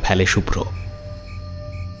আলোটা ফেলে শুভ্র,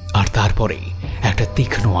 আর তারপরেই একটা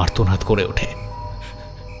তীক্ষ্ণ আর্তনাদ করে ওঠে,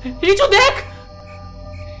 রিজু দেখ!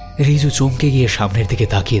 রিজু চমকে গিয়ে সামনের দিকে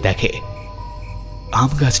তাকিয়ে দেখে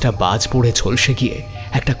আম গাছটা বাজ পড়ে ঝলসে গিয়ে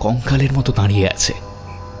একটা কঙ্কালের মতো দাঁড়িয়ে আছে,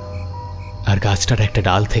 আর গাছটার একটা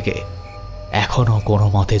ডাল থেকে এখনো কোনো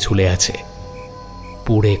মতে ঝুলে আছে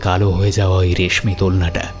পুড়ে কালো হয়ে যাওয়া ওই রেশমি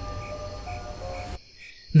দোলনাটা।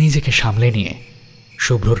 নিজেকে সামলে নিয়ে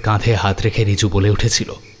শুভ্রর কাঁধে হাত রেখে রিজু বলে উঠেছিল,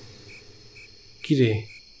 কি রে,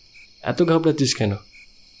 এত ঘাবড়াচ্ছিস কেন?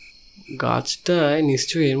 গাছটায়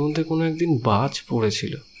নিশ্চয়ই এর মধ্যে কোনো একদিন বাজ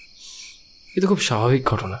পড়েছিল। এ তো খুব স্বাভাবিক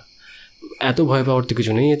ঘটনা, এত ভয় পাওয়ার তো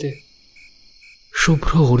কিছু নেই এতে।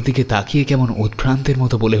 শুভ্র ওর দিকে তাকিয়ে কেমন উদ্ভ্রান্তের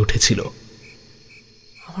মতো বলে উঠেছিল,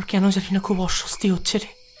 আমার কেন জানি না খুব অস্বস্তি হচ্ছে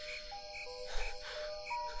রে।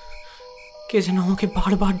 কে যেন আমাকে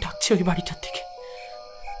বারবার ডাকছে ওই বাড়িটার থেকে।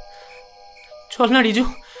 চল না রিজু,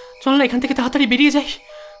 চল না এখান থেকে তাড়াতাড়ি বেরিয়ে যাই।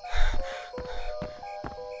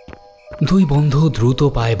 দুই বন্ধু দ্রুত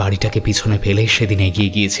পায়ে বাড়িটাকে পিছনে ফেলে সেদিন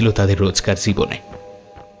এগিয়ে গিয়েছিল তাদের রোজকার জীবনে।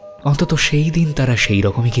 অন্তত সেই দিন তারা সেই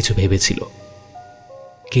রকমই কিছু ভেবেছিল,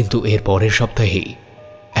 কিন্তু এর পরের সপ্তাহেই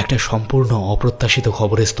একটা সম্পূর্ণ অপ্রত্যাশিত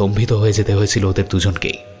খবরে স্তম্ভিত হয়ে যেতে হয়েছিল ওদের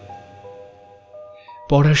দুজনকেই।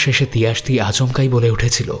 পড়ার শেষে তিয়াসতি আচমকাই বলে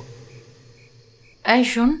উঠেছিল, এই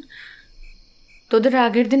শোন, তোদের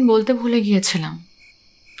আগের দিন বলতে ভুলে গিয়েছিলাম,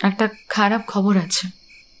 একটা খারাপ খবর আছে।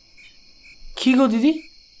 কি গো দিদি,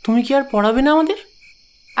 তুমি কি আর পড়াবে না আমাদের?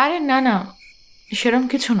 আরে না না, সেরম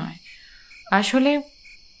কিছু নয়, আসলে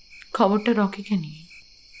খবরটা রকিকে নিয়ে।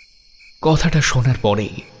 কথাটা শোনার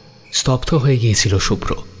পরেই স্তব্ধ হয়ে গিয়েছিল শুভ্র,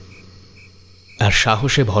 আর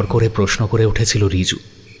সাহসে ভর করে প্রশ্ন করে উঠেছিল রিজু,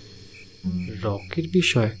 রকির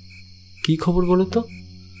বিষয়? কি খবর বলো তো?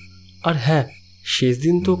 আর হ্যাঁ, শেষ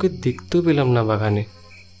দিন তো ওকে দেখতেও পেলাম না বাগানে,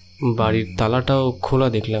 বাড়ির তালাটাও খোলা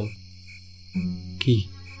দেখলাম। কি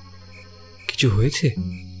কিছু হয়েছে?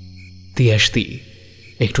 তিয়াসদি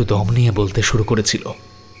একটু দম নিয়ে বলতে শুরু করেছিল।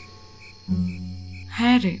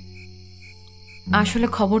 হ্যাঁ রে, আসলে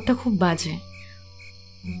খবরটা খুব বাজে।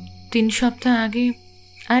 3 সপ্তাহ আগে,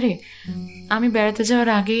 আরে আমি বেড়াতে যাওয়ার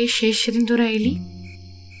আগে শেষ সেদিন তোরা এলি,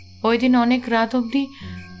 ওই দিন অনেক রাত অবধি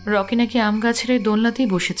রকি নাকি আম গাছের এই দোলনাতেই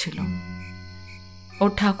বসেছিল। ওর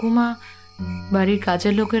ঠাকুমা, বাড়ির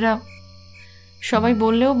কাজের লোকেরা সবাই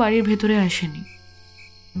বললেও বাড়ির ভেতরে আসেনি।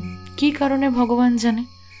 কি কারণে ভগবান জানে,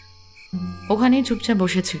 ওখানেই চুপচাপ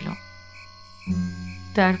বসেছিল।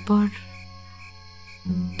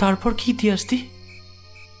 তারপর কি তিয়াসদি?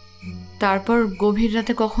 তারপর গভীর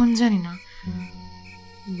রাতে কখন জানি না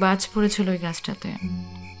বাজ পড়েছিল ওই গাছটাতে।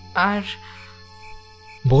 আর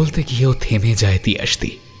বলতে গিয়েও থেমে যায়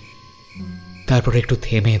তিয়াসদি। তারপর একটু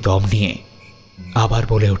থেমে দম নিয়ে আবার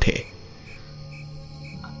বলে ওঠে,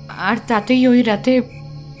 আর তাতেই ওই রাতে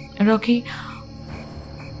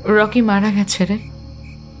রকি মারা গেছে রে।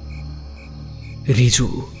 রিজু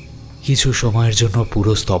কিছু সময়ের জন্য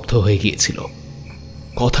পুরো স্তব্ধ হয়ে গিয়েছিল।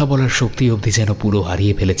 কথা বলার শক্তি অবধি যেন পুরো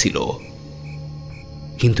হারিয়ে ফেলেছিল।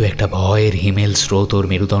 কিন্তু একটা ভয়ের হিমেল স্রোত ওর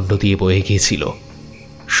মেরুদণ্ড দিয়ে বয়ে গিয়েছিল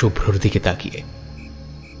শুভ্রর দিকে তাকিয়ে।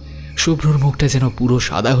 শুভ্রর মুখটা যেন পুরো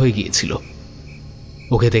সাদা হয়ে গিয়েছিল।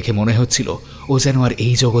 ওকে দেখে মনে হচ্ছিল ও যেন আর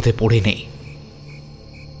এই জগতে পড়ে নেই।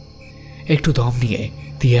 একটু দম নিয়ে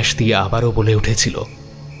তিয়াস দিয়ে আবারও বলে উঠেছিল,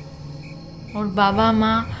 ওর বাবা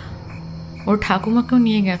মা, ওর ঠাকুমাকেও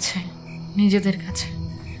নিয়ে গেছে নিজেদের কাছে।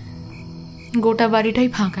 গোটা বাড়িটাই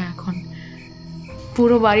ফাঁকা এখন।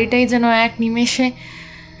 পুরো বাড়িটাই যেন এক নিমেষে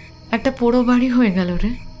একটা পোড়ো বাড়ি হয়ে গেল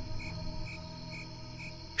রে।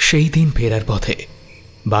 সেই দিন ফেরার পথে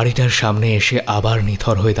বাড়িটার সামনে এসে আবার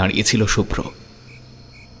নিথর হয়ে দাঁড়িয়েছিল শুভ্র।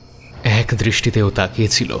 এক দৃষ্টিতেও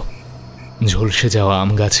তাকিয়েছিল ঝলসে যাওয়া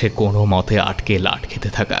আম গাছে কোনো মতে আটকে লাট খেতে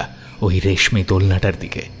থাকা ওই রেশমি দোলনাটার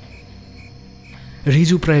দিকে।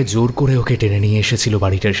 রিজু প্রায় জোর করে ওকে টেনে নিয়ে এসেছিল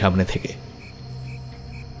বাড়িটার সামনে থেকে।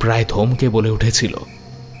 প্রায় ধমকে বলে উঠেছিল,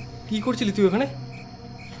 কি করছিলি তুই ওখানে?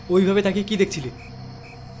 ওইভাবে তাকিয়ে কি দেখছিলি?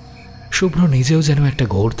 শুভ্র নিজেও যেন একটা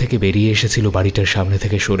ঘোর থেকে বেরিয়ে এসেছিল বাড়িটার সামনে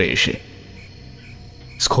থেকে সরে এসে।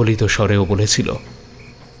 স্খলিত স্বরেও বলেছিল,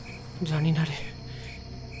 জানি না রে,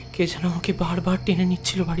 কে যেন আমাকে বারবার টেনে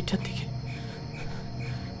নিচ্ছিল বাড়িটার দিকে।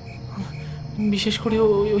 বিশেষ করে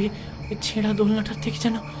ওই ছেঁড়া দোলনাটার থেকে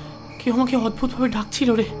যেন কেউ আমাকে অদ্ভুতভাবে ডাকছিল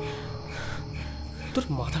রে। তোর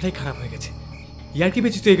মাথাটাই খারাপ হয়ে গেছে। ইয়ার কি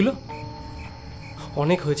পেয়েছিস তুই এগুলো?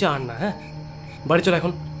 অনেক হয়েছে, আর না। হ্যাঁ, বাড়ি চল,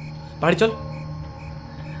 এখন বাড়ি চল।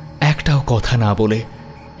 একটাও কথা না বলে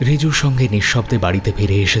রিজুর সঙ্গে নিঃশব্দে বাড়িতে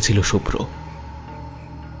ফিরে এসেছিল শুভ্র।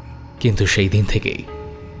 কিন্তু সেই দিন থেকেই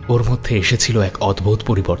ওর মধ্যে এসেছিল এক অদ্ভুত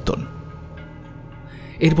পরিবর্তন।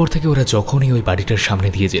 এরপর থেকে ওরা যখনই ওই বাড়িটার সামনে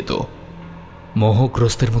দিয়ে যেত,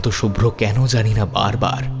 মোহগ্রস্তের মতো শুভ্র কেন জানি না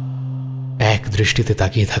বারবার এক দৃষ্টিতে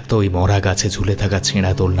তাকিয়ে থাকতো ওই মরা গাছে ঝুলে থাকা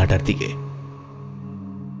ছেঁড়া দোলনাটার দিকে।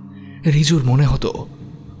 রিজুর মনে হতো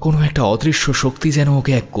কোনো একটা অদৃশ্য শক্তি যেন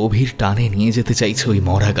ওকে এক গভীর টানে নিয়ে যেতে চাইছে ওই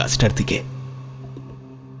মরা গাছটার দিকে।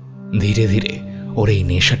 ধীরে ধীরে ওর এই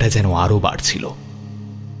নেশাটা যেন আরো বাড়ছিল।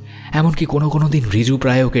 এমনকি কোনো কোনো দিন রিজু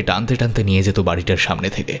প্রায় ওকে টানতে টানতে নিয়ে যেত বাড়িটার সামনে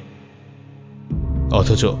থেকে।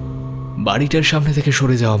 অথচ বাড়িটার সামনে থেকে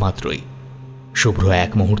সরে যাওয়া মাত্রই শুভ্র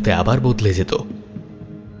এক মুহূর্তে আবার বদলে যেত।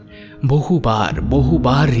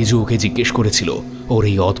 বহুবার রিজু ওকে জিজ্ঞেস করেছিল ওর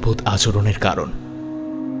এই অদ্ভুত আচরণের কারণ,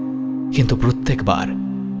 কিন্তু প্রত্যেকবার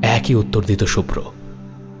একই উত্তর দিত শুভ্র,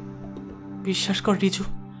 বিশ্বাস কর রিজু,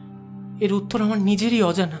 এর উত্তর আমার নিজেরই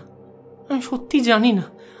অজানা। আমি সত্যি জানি না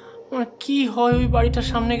আমার কি হয় ওই বাড়িটার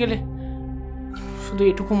সামনে গেলে। শুধু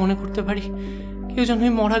এটুকু মনে করতে পারি কেউ যেন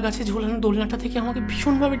ওই মরা গাছে ঝোলানো দোলনাটা থেকে আমাকে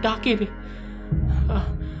ভীষণভাবে ডাকে রে।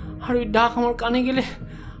 আর ওই ডাক আমার কানে গেলে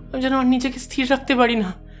আমি যেন আর নিজেকে স্থির রাখতে পারি না।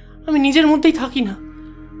 আমি নিজের মধ্যেই থাকি না।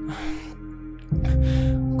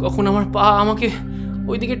 কখন আমার পা আমাকে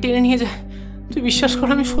ওইদিকে টেনে নিয়ে যায় তুই বিশ্বাস কর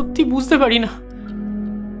আমি সত্যি বুঝতে পারি না।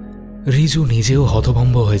 রিজু নিজেও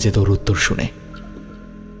হতভম্ব হয়ে যেত ওর উত্তর শুনে,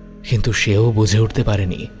 কিন্তু সেও বুঝে উঠতে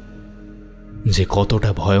পারেনি যে কতটা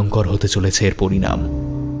ভয়ঙ্কর হতে চলেছে এর পরিণাম।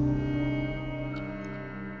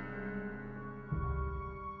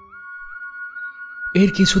 এর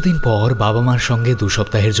কিছুদিন পর বাবা মার সঙ্গে 2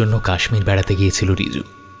 সপ্তাহের জন্য কাশ্মীর বেড়াতে গিয়েছিল রিজু।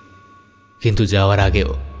 কিন্তু যাওয়ার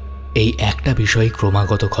আগেও এই একটা বিষয়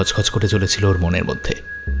ক্রমাগত খচখচ করে চলেছিল ওর মনের মধ্যে,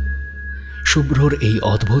 শুভ্রর এই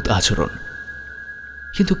অদ্ভুত আচরণ।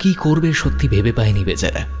 কিন্তু কি করবে সত্যি ভেবে পায়নি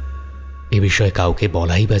বেচারা। এ বিষয়ে কাউকে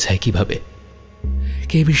বলাই বা যায় কিভাবে?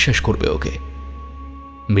 কে বিশ্বাস করবে ওকে?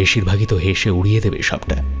 বেশিরভাগই তো হেসে উড়িয়ে দেবে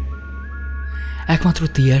সবটা। একমাত্র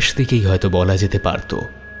তিয়াসদিকেই হয়তো বলা যেতে পারত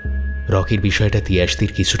রকির বিষয়টা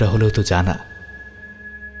তিয়াসদির কিছুটা হলেও তো জানা।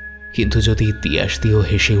 কিন্তু যদি তিয়াসদিও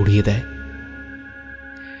হেসে উড়িয়ে দেয়।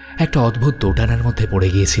 একটা অদ্ভুত দোটানার মধ্যে পড়ে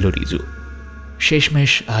গিয়েছিল রিজু।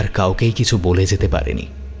 শেষমেশ আর কাউকেই কিছু বলে যেতে পারেনি।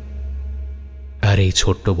 আর এই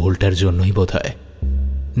ছোট্ট ভুলটার জন্যই বোধহয়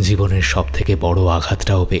জীবনের সব থেকে বড়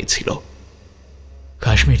আঘাতটাও পেয়েছিল।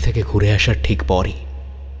 কাশ্মীর থেকে ঘুরে আসার ঠিক পরই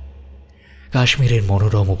কাশ্মীরের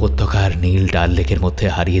মনোরম উপত্যকার নীল ডাল লেকের মধ্যে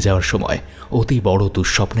হারিয়ে যাওয়ার সময় অতি বড়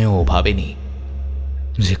দুঃস্বপ্নেও ভাবেনি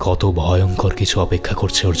যে কত ভয়ঙ্কর কিছু অপেক্ষা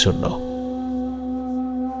করছে ওর জন্য।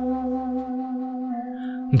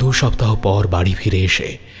 2 সপ্তাহ পর বাড়ি ফিরে এসে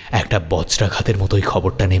একটা বজ্রাঘাতের মতোই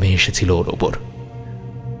খবরটা নেমে এসেছিল ওর ওপর।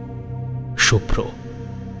 শুভ্র,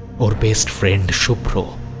 ওর বেস্ট ফ্রেন্ড শুভ্র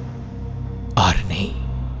আর নেই।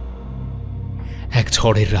 এক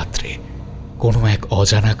ঝড়ের রাত্রে কোনো এক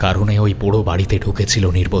অজানা কারণে ওই পোড়ো বাড়িতে ঢুকেছিল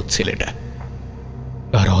নির্বোধ ছেলেটা।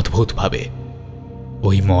 আর অদ্ভুতভাবে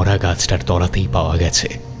ওই মরা গাছটার তলাতেই পাওয়া গেছে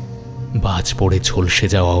বাজ পড়ে ঝলসে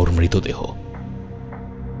যাওয়া ওর মৃতদেহ।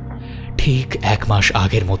 ঠিক 1 মাস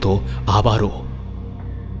আগের মতো আবারও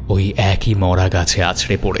ওই একই মরা গাছে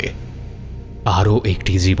আছড়ে পড়ে আরও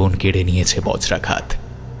একটি জীবন কেড়ে নিয়েছে বজ্রাঘাত।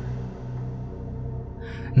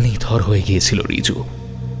 নিথর হয়ে গিয়েছিল রিজু।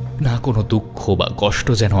 না কোনো দুঃখ বা কষ্ট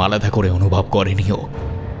যেন আলাদা করে অনুভব করেনিও।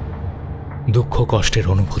 দুঃখ কষ্টের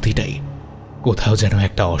অনুভূতিটাই কোথাও যেন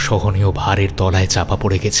একটা অসহনীয় ভারের তলায় চাপা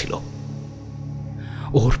পড়ে গেছিল।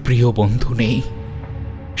 ওর প্রিয় বন্ধু নেই।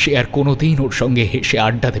 সে আর কোনোদিন ওর সঙ্গে হেসে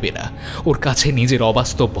আড্ডা দেবে না। ওর কাছে নিজের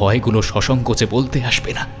অবাস্তব ভয়গুলো সসংকোচে বলতে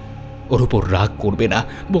আসবে না। ওর উপর রাগ করবে না,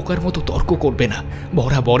 বোকার মতো তর্ক করবে না।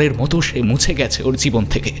 বরাবরের মতো সে মুছে গেছে ওর জীবন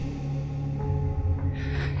থেকে।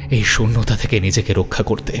 এই শূন্যতা থেকে নিজেকে রক্ষা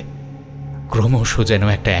করতে ক্রমশ যেন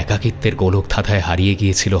একটা একাকিত্বের গোলক ধাঁধায় হারিয়ে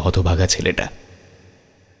গিয়েছিল হতভাগা ছেলেটা।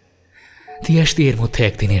 তিয়াসদি এর মধ্যে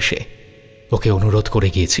একদিন এসে ওকে অনুরোধ করে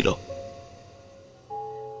গিয়েছিল,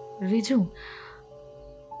 রিজু,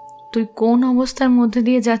 তুই কোন অবস্থার মধ্যে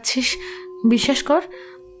দিয়ে যাচ্ছিস বিশ্বাস কর,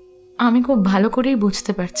 আমি খুব ভালো করেই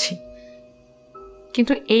বুঝতে পারছি,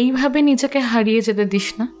 কিন্তু এইভাবে নিজেকে হারিয়ে যেতে দিস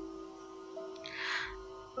না।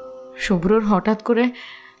 শুভ্রর হঠাৎ করে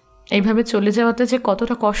এইভাবে চলে যাওয়াতে যে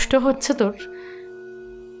কতটা কষ্ট হচ্ছে তোর,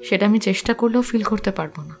 সেটা আমি চেষ্টা করলেও ফিল করতে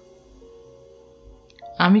পারবো না।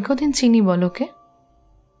 আমি কদিন চিনি বলোকে,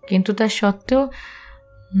 কিন্তু তার সত্ত্বেও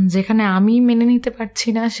যেখানে আমি মেনে নিতে পারছি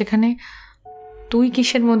না, সেখানে তুই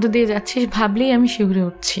কিসের মধ্যে দিয়ে যাচ্ছিস ভাবলেই আমি শিউরে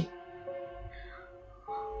উঠছি।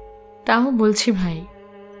 তাও বলছি ভাই,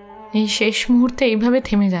 এই শেষ মুহূর্তে এইভাবে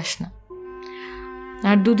থেমে যাস না।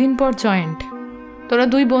 আর 2 দিন পর জয়েন্ট, তোরা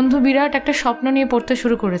 2 বন্ধু বিরাট একটা স্বপ্ন নিয়ে পড়তে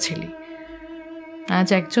শুরু করেছিলি। আজ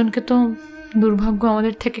একজনকে তো দুর্ভাগ্য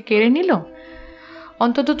আমাদের থেকে কেড়ে নিল।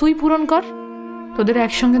 অন্তত তুই পূরণ কর তোদের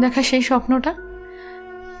একসঙ্গে দেখা সেই স্বপ্নটা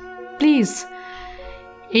প্লিজ।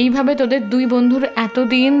 এইভাবে তোদের 2 বন্ধুর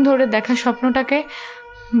এতদিন ধরে দেখা স্বপ্নটাকে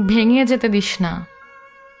ভেঙে যেতে দিস না।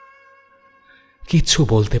 কিচ্ছু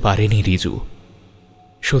বলতে পারেনি রিজু।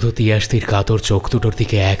 শুধু তিয়াসদির কাতর চোখ দুটোর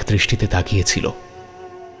দিকে এক দৃষ্টিতে তাকিয়েছিল।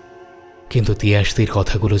 কিন্তু তিয়াসদির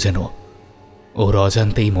কথাগুলো যেন ওর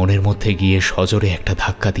অজান্তেই মনের মধ্যে গিয়ে সজোরে একটা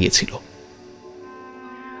ধাক্কা দিয়েছিল।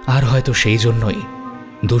 আর হয়তো সেই জন্যই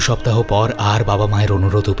 2 সপ্তাহ পর আর বাবা মায়ের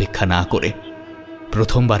অনুরোধ উপেক্ষা না করে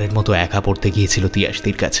প্রথমবারের মতো একা পড়তে গিয়েছিল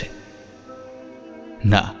তিয়াসদির কাছে।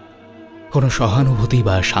 না, কোনো সহানুভূতি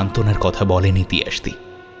বা সান্ত্বনার কথা বলেনি তিয়াসদি।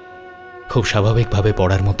 খুব স্বাভাবিকভাবে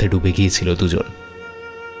পড়ার মধ্যে ডুবে গিয়েছিল দুজন।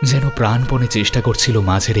 যেন প্রাণপণে চেষ্টা করছিল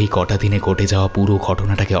মাঝের এই কটা দিনে ঘটে যাওয়া পুরো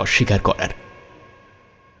ঘটনাটাকে অস্বীকার করার।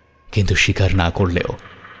 কিন্তু স্বীকার না করলেও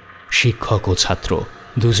শিক্ষক ও ছাত্র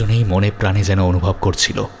দুজনেই মনে প্রাণে যেন অনুভব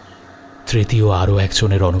করছিল তৃতীয় আরও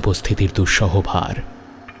একজনের অনুপস্থিতির দুঃসহ ভার।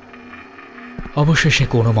 অবশেষে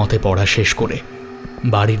কোনো মতে পড়া শেষ করে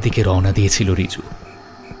বাড়ির দিকে রওনা দিয়েছিল রিজু।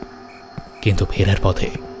 কিন্তু ফেরার পথে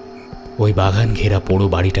ওই বাগান ঘেরা পোড়ো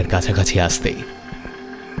বাড়িটার কাছাকাছি আসতেই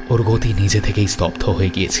ওর গতি নিজে থেকেই স্তব্ধ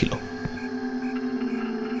হয়ে গিয়েছিল।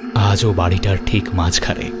 আজও বাড়িটার ঠিক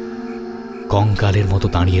মাঝখানে কঙ্কালের মতো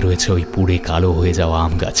দাঁড়িয়ে রয়েছে ওই পুড়ে কালো হয়ে যাওয়া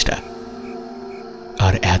আম গাছটা।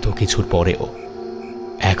 আর এত কিছুর পরেও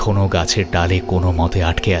এখনো গাছের ডালে কোনো মতে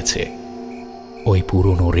আটকে আছে ওই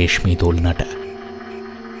পুরনো রেশমি দোলনাটা।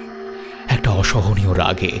 একটা অসহনীয়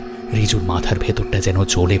রাগে রিজুর মাথার ভেতরটা যেন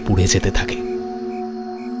জ্বলে পুড়ে যেতে থাকে।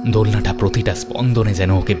 দোলনাটা প্রতিটা স্পন্দনে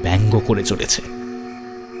যেন ওকে ব্যঙ্গ করে চলেছে।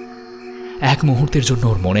 এক মুহূর্তের জন্য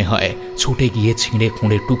ওর মনে হয় ছুটে গিয়ে ছিঁড়ে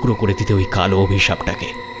খুঁড়ে টুকরো করে দিতে ওই কালো অভিশাপটাকে।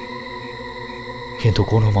 কিন্তু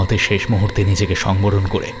কোনো মতে শেষ মুহূর্তে নিজেকে সংবরণ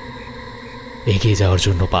করে এগিয়ে যাওয়ার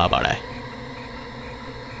জন্য পা বাড়ায়।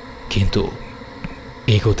 কিন্তু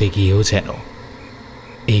এগোতে গিয়েও যেন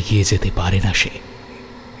এগিয়ে যেতে পারে না সে।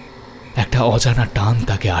 একটা অজানা টান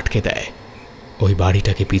তাকে আটকে দেয় ওই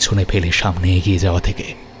বাড়িটাকে পিছনে ফেলে সামনে এগিয়ে যাওয়া থেকে।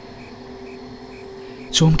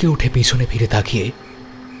 চমকে উঠে পিছনে ফিরে তাকিয়ে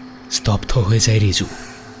স্তব্ধ হয়ে যায় রিজু।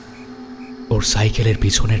 ওর সাইকেলের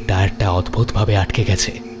পিছনের টায়ারটা অদ্ভুতভাবে আটকে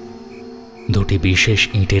গেছে দুটি বিশেষ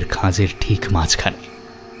ইটের খাঁজের ঠিক মাঝখানে।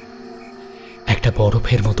 একটা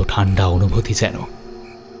বরফের মতো ঠান্ডা অনুভূতি যেন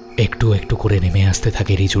একটু একটু করে নেমে আসতে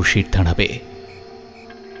থাকে রিজুর শিরদাঁড়া বেয়ে।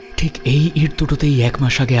 ঠিক এই ইট দুটোতেই 1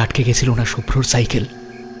 মাস আগে আটকে গেছিল না শুভ্রর সাইকেল?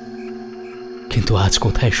 কিন্তু আজ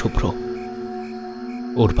কোথায় শুভ্র?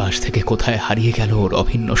 ওর পাশ থেকে কোথায় হারিয়ে গেল ওর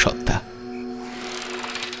অভিন্ন সত্তা?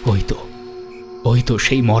 ওই তো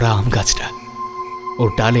সেই মরা আম গাছটা। ওর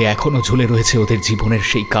ডালে এখনো ঝুলে রয়েছে ওদের জীবনের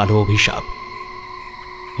সেই কালো অভিশাপ।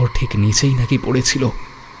 ওর ঠিক নিচেই নাকি পড়েছিল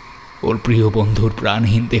ওর প্রিয় বন্ধুর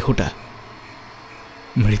প্রাণহীন দেহটা।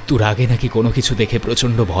 মৃত্যুর আগে নাকি কোনো কিছু দেখে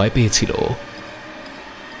প্রচণ্ড ভয় পেয়েছিল।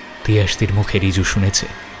 তিয়াসদের মুখে রিজু শুনেছে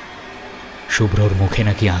শুভ্রর মুখে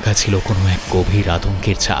নাকি আঁকা ছিল কোনো এক গভীর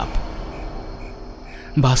আতঙ্কের ছাপ।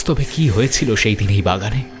 বাস্তবে কি হয়েছিল সেই দিন এই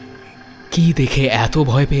বাগানে? কি দেখে এত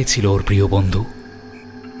ভয় পেয়েছিল ওর প্রিয় বন্ধু?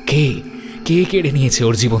 কে কেড়ে নিয়েছে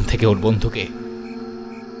ওর জীবন থেকে ওর বন্ধুকে?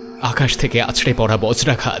 আকাশ থেকে আছড়ে পড়া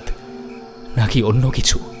বজ্রাঘাত নাকি অন্য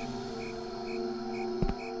কিছু?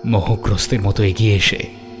 মোহগ্রস্তের মতো এগিয়ে এসে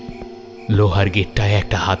লোহার গেটটায়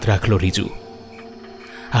একটা হাত রাখল রিজু।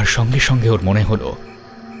 আর সঙ্গে সঙ্গে ওর মনে হলো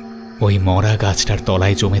ওই মরা গাছটার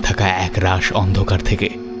তলায় জমে থাকা এক রাশ অন্ধকার থেকে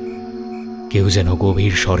কেউ যেন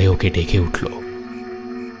গভীর স্বরে ওকে ডেকে উঠল।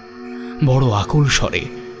 বড় আকুল স্বরে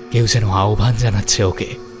কেউ যেন আহ্বান জানাচ্ছে ওকে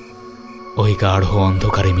ওই গাঢ়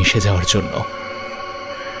অন্ধকারে মিশে যাওয়ার জন্য।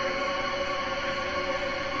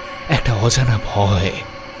 একটা অজানা ভয়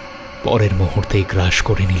পরের মুহূর্তেই গ্রাস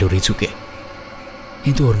করে নিল রিজুকে।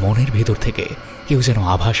 কিন্তু ওর মনের ভেতর থেকে কেউ যেন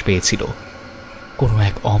আভাস পেয়েছিল কোনো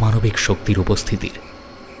এক অমানবিক শক্তির উপস্থিতির।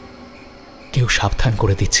 কেউ সাবধান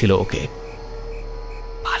করে দিচ্ছিল ওকে,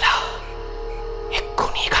 পালা,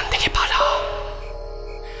 এক্ষুনি এখান থেকে পালা।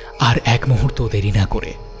 আর এক মুহূর্ত দেরি না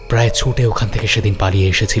করে প্রায় ছুটে ওখান থেকে সেদিন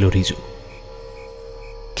পালিয়ে এসেছিল রিজু।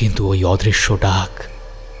 কিন্তু ওই অদৃশ্য ডাক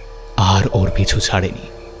আর ওর পিছু ছাড়েনি।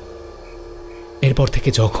 এরপর থেকে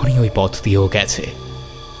যখনই ওই পথ দিয়েও গেছে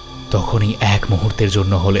তখনই এক মুহূর্তের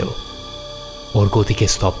জন্য হলেও ওর গতিকে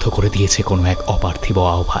স্তব্ধ করে দিয়েছে কোনো এক অপার্থিব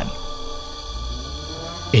আহ্বান।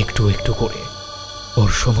 একটু একটু করে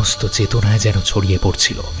ওর সমস্ত চেতনায় যেন ছড়িয়ে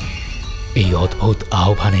পড়ছিল এই অদ্ভুত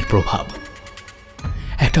আহ্বানের প্রভাব।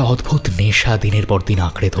 একটা অদ্ভুত নেশা দিনের পর দিন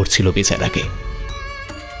আঁকড়ে ধরছিল বেচারাকে।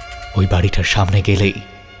 ওই বাড়িটার সামনে গেলেই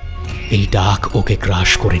এই ডাক ওকে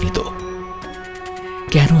গ্রাস করে নিত।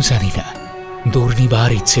 কেন জানি না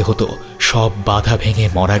দুর্নিবার ইচ্ছে হতো সব বাধা ভেঙে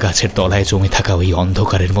মরা গাছের তলায় জমে থাকা ওই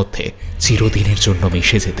অন্ধকারের মধ্যে চিরদিনের জন্য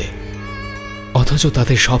মিশে যেতে। অথচ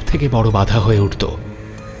তাদের সব থেকে বড় বাধা হয়ে উঠত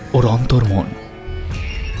ওর অন্তর্মন।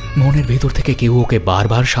 মনের ভেতর থেকে কেউ ওকে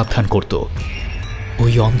বারবার সাবধান করত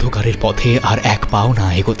ওই অন্ধকারের পথে আর এক পাও না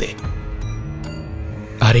এগোতে।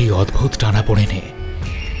 আর এই অদ্ভুত টানাপোড়েনে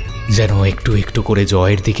যেন একটু একটু করে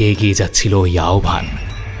জয়ের দিকে এগিয়ে যাচ্ছিল ওই আহ্বান।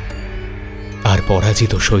 আর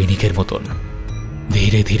পরাজিত সৈনিকের মতন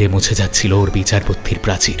ধীরে ধীরে মুছে যাচ্ছিল ওর বিচার বুদ্ধির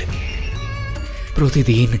প্রাচীর।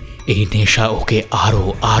 প্রতিদিন এই নেশা ওকে আরো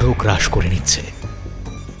আরো গ্রাস করে নিচ্ছে।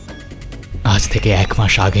 আজ থেকে 1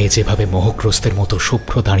 মাস আগে যেভাবে মোহগ্রস্তের মতো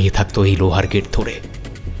শুভ্র দাঁড়িয়ে থাকতো এই লোহার গেট ধরে,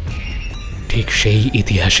 ঠিক সেই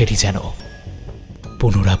ইতিহাসেরই যেন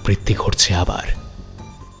পুনরাবৃত্তি ঘটছে আবার।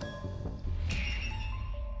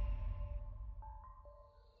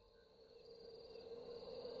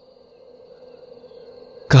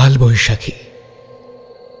 কাল বৈশাখী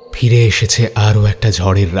ফিরে এসেছে আরও একটা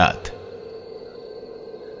ঝড়ের রাত।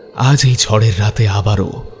 আজ এই ঝড়ের রাতে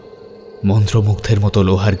আবারও মন্ত্রমুগ্ধের মতো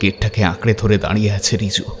লোহার গেটটাকে আঁকড়ে ধরে দাঁড়িয়ে আছে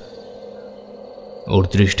রিজু। ওর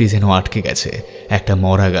দৃষ্টি যেন আটকে গেছে একটা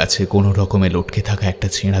মরা গাছে কোনো রকমে লটকে থাকা একটা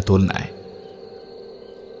ছেঁড়া দোলনায়।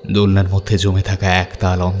 দোলনার মধ্যে জমে থাকা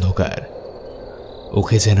একতাল অন্ধকার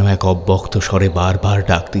ওকে যেন এক অব্যক্ত স্বরে বারবার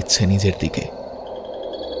ডাক দিচ্ছে নিজের দিকে।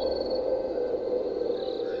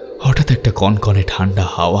 হঠাৎ একটা কনকনে ঠান্ডা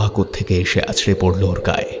হাওয়া কোত্থেকে এসে আছড়ে পড়ল ওর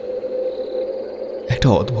গায়ে। একটা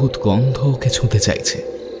অদ্ভুত গন্ধ ওকে ছুঁতে চাইছে।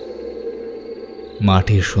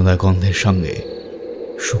 মাটির সোঁদা গন্ধের সঙ্গে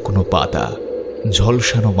শুকনো পাতা,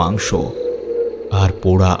 ঝলসানো মাংস আর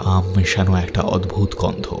পোড়া আম মেশানো একটা অদ্ভুত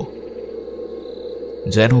গন্ধ।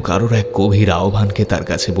 যেন কারোর এক গভীর আহ্বানকে তার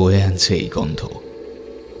কাছে বয়ে আনছে এই গন্ধ।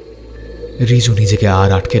 রিজু নিজেকে আর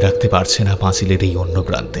আটকে রাখতে পারছে না পাঁচিলের এই অন্য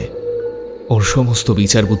প্রান্তে। ওর সমস্ত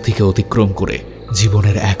বিচার বুদ্ধিকে অতিক্রম করে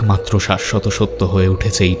জীবনের একমাত্র শাশ্বত সত্য হয়ে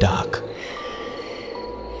উঠেছে এই ডাক।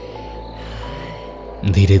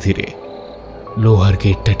 ধীরে ধীরে লোহার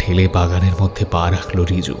গেটটা ঠেলে বাগানের মধ্যে পা রাখল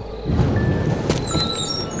রিজু।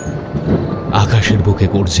 আকাশের বুকে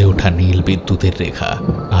গর্জে ওঠা নীল বিদ্যুতের রেখা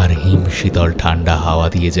আর হিম শীতল ঠান্ডা হাওয়া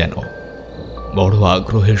দিয়ে যেন বড়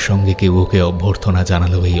আগ্রহের সঙ্গে কেউ ওকে অভ্যর্থনা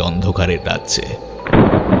জানালো এই অন্ধকারের রাজ্যে।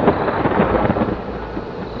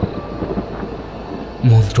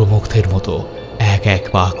 মন্ত্রমুগ্ধের মতো এক এক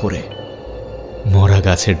পা করে মরা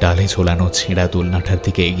গাছের ডালে ঝোলানো ছেঁড়া দোলনাটার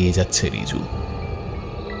দিকে এগিয়ে যাচ্ছে রিজু।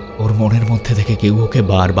 ওর মনের মধ্যে থেকে কেউ ওকে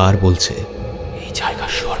বারবার বলছে, এই জায়গা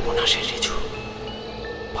সর্বনাশের রিজু,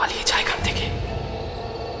 পালিয়ে যা এখান থেকে,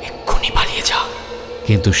 এক্ষুনি পালিয়ে যা।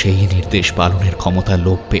 কিন্তু সেই নির্দেশ পালনের ক্ষমতা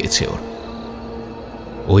লোপ পেয়েছে ওর।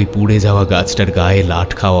 ওই পুড়ে যাওয়া গাছটার গায়ে লাট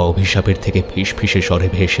খাওয়া অভিশাপের থেকে ফিসফিসে স্বরে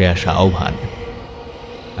ভেসে আসা আহ্বান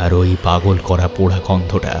আর ওই পাগল করা পোড়া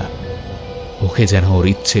গন্ধটা ওকে যেন ওর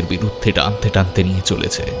ইচ্ছের বিরুদ্ধে টানতে টানতে নিয়ে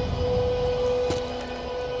চলেছে।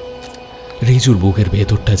 রিজুর বুকের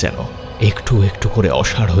ভেতরটা যেন একটু একটু করে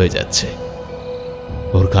অসাড় হয়ে যাচ্ছে।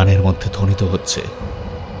 ওর কানের মধ্যে ধ্বনিত হচ্ছে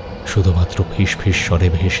শুধুমাত্র ফিসফিস স্বরে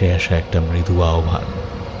ভেসে আসা একটা মৃদু আহ্বান,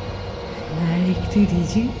 আরেকটু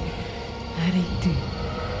রিজু, আরেকটু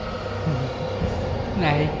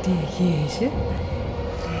এগিয়ে এসে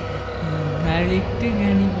আরেকটু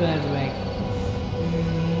গানি পার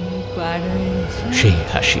হয়ে এসে। সেই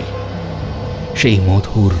হাসি, সেই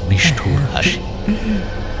মধুর নিষ্ঠুর হাসি।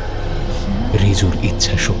 রিজুর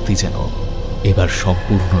ইচ্ছা শক্তি যেন এবার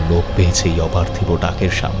সম্পূর্ণ লোপ পেয়েছে এই অপার্থিব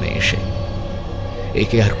ডাকের সামনে এসে।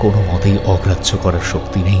 একে আর কোনো মতেই অগ্রাহ্য করার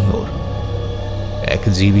শক্তি নেই ওর। এক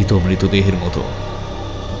জীবিত মৃতদেহের মতো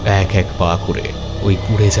এক এক পা করে ওই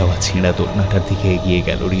পুড়ে যাওয়া ছিঁড়া দোলনাটার দিকে এগিয়ে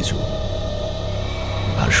গেল রিজু।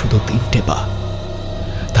 আর শুধু 3টে পা,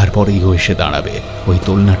 তারপরেই ও এসে দাঁড়াবে ওই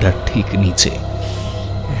দোলনাটার ঠিক নিচে।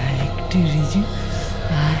 আরেকটু রিজু,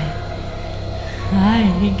 আয় আয়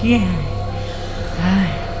এগিয়ে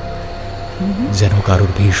আয়। যেন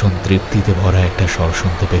কারোর ভীষণ তৃপ্তিতে ভরা একটা স্বর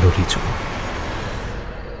শুনতে পেল রিজু।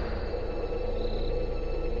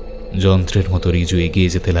 যন্ত্রের মতো রিজু এগিয়ে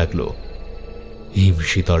যেতে লাগলো হিম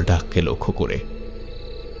শীতল ডাককে লক্ষ্য করে।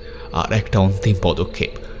 আর একটা অন্তিম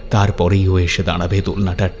পদক্ষেপ, তারপরেই ও এসে দাঁড়াবে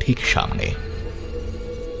দোলনাটার ঠিক সামনে।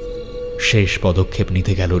 শেষ পদক্ষেপ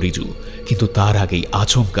নিতে গেল রিজু, কিন্তু তার আগেই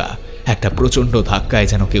আচমকা একটা প্রচন্ড ধাক্কায়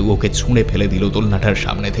যেন কেউ ওকে ছুঁড়ে ফেলে দিল দোলনাটার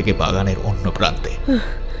সামনে থেকে বাগানের অন্য প্রান্তে।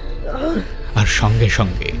 আর সঙ্গে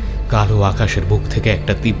সঙ্গে কালো আকাশের বুক থেকে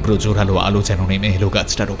একটা তীব্র জোরালো আলো যেন নেমে এলো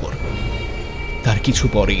গাছটার ওপর। তার কিছু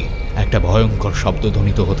পরেই একটা ভয়ঙ্কর শব্দ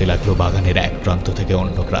ধ্বনিত হতে লাগলো বাগানের এক প্রান্ত থেকে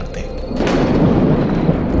অন্য প্রান্তে।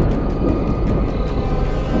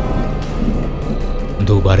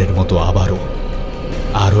 দুবারের মতো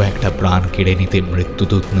আরো একটা প্রাণ কেড়ে নিতে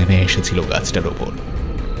মৃত্যুদূত নেমে এসেছিল গাছটার ওপর।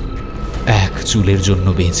 এক চুলের জন্য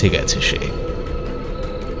বেঁচে গেছে সে।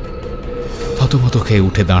 থতমত খেয়ে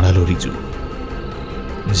উঠে দাঁড়ালো রিজু।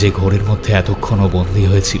 যে ঘোরের মধ্যে এতক্ষণও বন্দী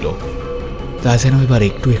হয়েছিল তা যেন এবার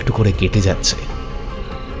একটু একটু করে কেটে যাচ্ছে।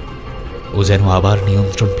 ও যেন আবার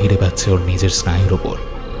নিয়ন্ত্রণ ফিরে পাচ্ছে ওর নিজের স্নায়ুর ওপর।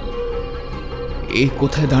 এই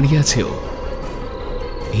কোথায় দাঁড়িয়ে আছে ও?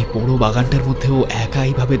 এই পুরো বাগানটার মধ্যে ও একা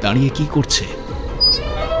এইভাবে দাঁড়িয়ে কি করছে?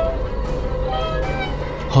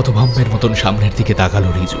 হতভম্বের মতন সামনের দিকে তাকালো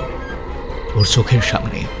রিজু। ওর চোখের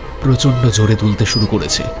সামনে প্রচন্ড জোরে দুলতে শুরু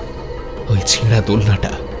করেছে ওই ছিঁড়া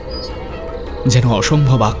দোলনাটা। যেন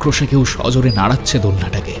অসম্ভব আক্রোশে কেউ সজোরে নাড়াচ্ছে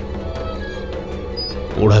দোলনাটাকে।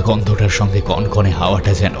 পোড়া গন্ধটার সঙ্গে কনকনে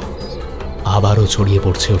হাওয়াটা যেন আবারও ছড়িয়ে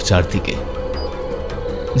পড়ছে ওর চারদিকে।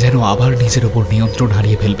 যেন আবার নিজের ওপর নিয়ন্ত্রণ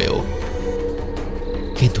হারিয়ে ফেলবে ও।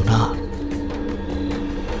 কিন্তু না,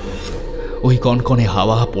 ওই কনকনে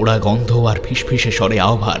হাওয়া, পোড়া গন্ধ আর ফিসফিসে স্বরে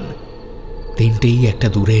আহ্বান, তিনটেই একটা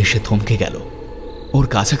দূরে এসে থমকে গেল। ওর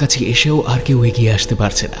কাছাকাছি এসেও আর কেউ এগিয়ে আসতে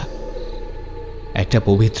পারছে না। একটা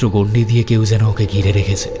পবিত্র গণ্ডি দিয়ে কেউ যেন ওকে ঘিরে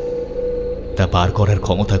রেখেছে। তা পার করার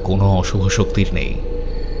ক্ষমতা কোনো অশুভ শক্তির নেই।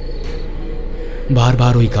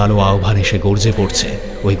 বারবার ওই কালো আহ্বান এসে গর্জে পড়ছে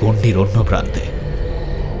ওই গণ্ডির অন্য প্রান্তে।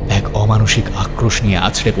 এক অমানসিক আক্রোশ নিয়ে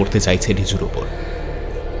আছড়ে পড়তে চাইছে রিজুর উপর,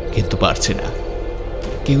 কিন্তু পারছে না।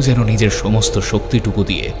 কেউ যেন নিজের সমস্ত শক্তিটুকু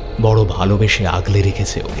দিয়ে বড় ভালোবেসে আগলে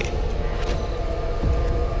রেখেছে ওকে।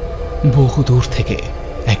 বহু দূর থেকে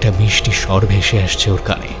একটা মিষ্টি স্বর ভেসে আসছে ওর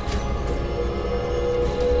কানে।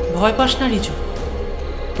 ভয় পাস না রিজু,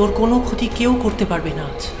 তোর কোনো ক্ষতি কেউ করতে পারবে না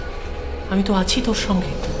আজ। আমি তো আছি তোর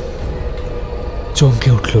সঙ্গে। চমকে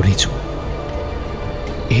উঠল রিজু।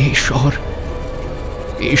 এই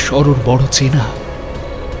স্বর ওর বড় চেনা।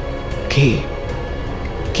 কে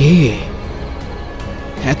কে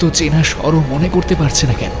এত চেনা স্বরও মনে করতে পারছে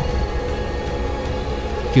না কেন?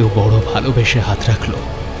 কেউ বড় ভালোবেসে হাত রাখলো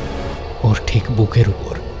ওর ঠিক বুকের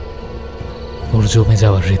উপর। ওর জমে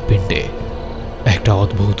যাওয়ার হৃৎপিণ্ডে একটা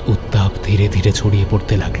অদ্ভুত উত্তাপ ধীরে ধীরে ছড়িয়ে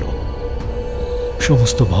পড়তে লাগলো।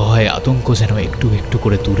 সমস্ত ভয় আতঙ্ক যেন একটু একটু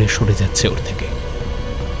করে দূরে সরে যাচ্ছে ওর থেকে।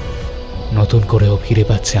 নতুন করেও ফিরে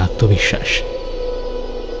পাচ্ছে আত্মবিশ্বাস।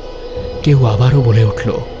 কেউ আবারও বলে উঠল,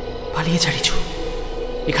 পালিয়ে যা রিজু,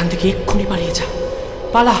 এখান থেকে এক্ষুনি পালিয়ে যা,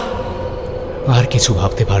 পালা। আর কিছু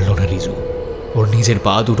ভাবতে পারল না রিজু। ওর নিজের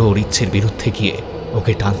পা দুটো ওর ইচ্ছের বিরুদ্ধে গিয়ে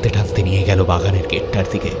ওকে টানতে টানতে নিয়ে গেল বাগানের গেটটার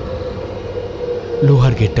দিকে।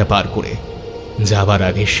 লোহার গেটটা পার করে যাবার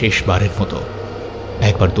আগে শেষবারের মতো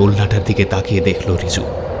একবার দোলনাটার দিকে তাকিয়ে দেখল রিজু।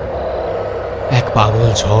 এক পাগল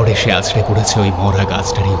ঝড় এসে আছড়ে পড়েছে ওই মরা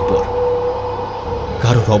গাছটারই উপর।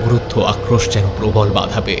 কারোর অবরুদ্ধ আক্রোশ যেন প্রবল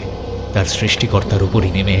বাধা পেয়ে তার সৃষ্টিকর্তার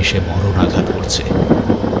উপরই নেমে এসে মরণ আঘাত করছে।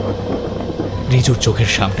 রিজুর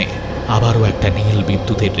চোখের সামনে আবারও একটা নীল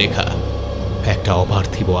বিদ্যুতের রেখা একটা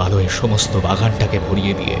অপার্থিব আলোয় সমস্ত বাগানটাকে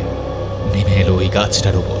ভরিয়ে দিয়ে নেমে এলো ওই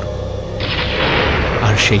গাছটার উপর।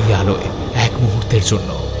 আর সেই আলোয় এক মুহূর্তের জন্য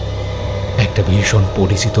একটা ভীষণ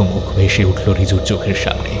পরিচিত মুখ ভেসে উঠল রিজুর চোখের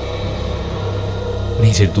সামনে।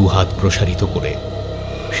 নিজের দুহাত প্রসারিত করে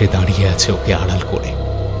সে দাঁড়িয়ে আছে ওকে আড়াল করে।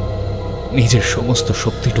 নিজের সমস্ত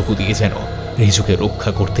শক্তিটুকু দিয়ে যেন রিজুকে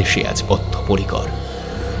রক্ষা করতে সে আজ বদ্ধপরিকর।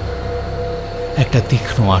 একটা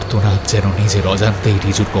তীক্ষ্ণ আর্তনাদ যেন নিজের অজান্তেই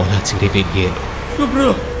রিজুর গলা চিরে বেরিয়ে এলো। শুভ্র,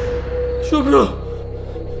 শুভ্র,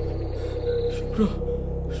 শুভ্র।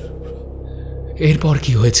 এরপর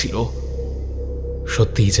কি হয়েছিল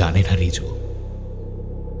সত্যিই জানে না রিজু।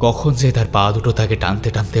 কখন যে তার পা দুটো তাকে টানতে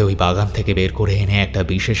টানতে ওই বাগান থেকে বের করে এনে একটা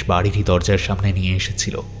বিশেষ বাড়িরই দরজার সামনে নিয়ে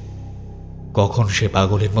এসেছিল, কখন সে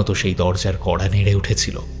পাগলের মতো সেই দরজার কড়া নেড়ে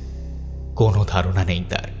উঠেছিল, কোনো ধারণা নেই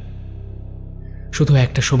তার। শুধু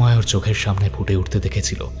একটা সময় ওর চোখের সামনে ফুটে উঠতে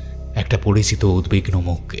দেখেছিল একটা পরিচিত উদ্বিগ্ন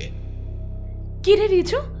মুখকে। কি রে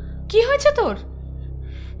রিজু, কি হয়েছে তোর?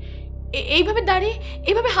 এইভাবে দাঁড়িয়ে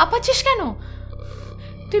এইভাবে হাঁপাচ্ছিস কেন?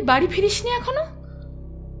 তুই বাড়ি ফিরিসনি এখনো?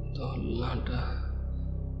 দোলনাটা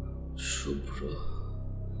শুভ্র,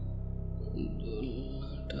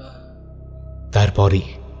 দোলনাটা। তারপরই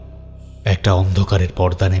একটা অন্ধকারের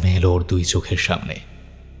পর্দা নেমে এলো ওর দুই চোখের সামনে।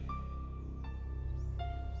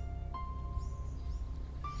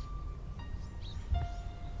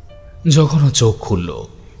 যখন ও চোখ খুলল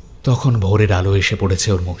তখন ভোরের আলো এসে পড়েছে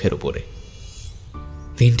ওর মুখের উপরে।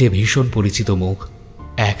 তিনটে ভীষণ পরিচিত মুখ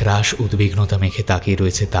এক রাশ উদ্বিগ্নতা মেখে তাকিয়ে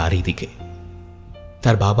রয়েছে তারই দিকে।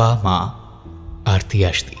 তার বাবা, মা আর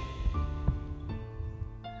তিয়াসদি।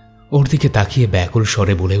 ওর দিকে তাকিয়ে ব্যাকুল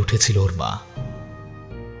স্বরে বলে উঠেছিল ওর মা,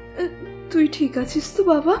 তুই ঠিক আছিস তো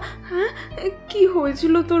বাবা? হ্যাঁ, কি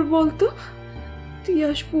হয়েছিল তোর বলতো?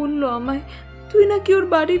 তিয়াস বললো আমায় তুই নাকি ওর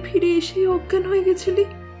বাড়ি ফিরে এসে অজ্ঞান হয়ে গেছিলি।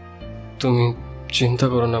 তুমি চিন্তা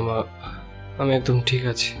করো না মা, আমি একদম ঠিক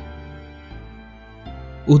আছি।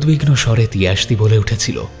 উদ্বিগ্ন স্বরে তিয়াসদি বলে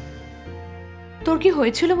উঠেছিল, তোর কি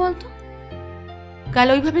হয়েছিল বলতো? কাল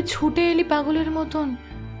ওইভাবে ছুটে এলি পাগলের মতন,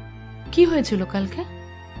 কি হয়েছিল কালকে?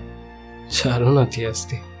 ছাড়ো না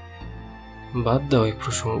তিয়াসদি, বাদ দাও এই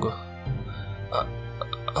প্রসঙ্গ।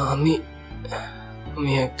 আমি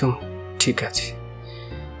আমি একদম ঠিক আছি।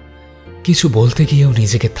 কিছু বলতে গিয়েও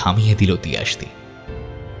নিজেকে থামিয়ে দিল তিয়াসদি।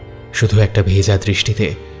 শুধু একটা ভেজা দৃষ্টিতে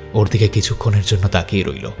ওর দিকে কিছুক্ষণের জন্য তাকিয়ে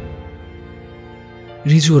রইল।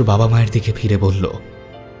 রিজু ওর বাবা মায়ের দিকে ফিরে বলল,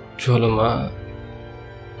 চলো মা,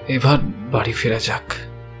 এবার বাড়ি ফেরা যাক।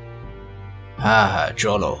 হ্যাঁ হ্যাঁ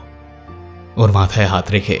চলো। ওর মাথায় হাত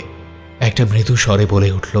রেখে একটা মৃদু স্বরে বলে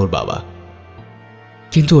উঠল ওর বাবা।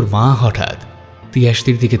 কিন্তু ওর মা হঠাৎ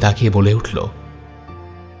তিয়াসদির দিকে তাকিয়ে বলে উঠল,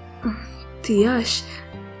 তিয়াস,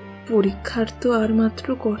 পরীক্ষার তো আর মাত্র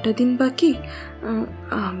কটা দিন বাকি।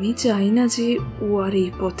 আমি চাই না যে ও আর এই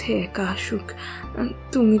পথে একা আসুক।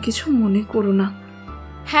 তুমি কিছু মনে করো না।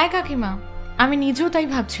 হ্যাঁ কাকিমা, আমি নিজেও তাই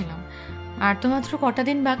ভাবছিলাম। আর তো মাত্র কটা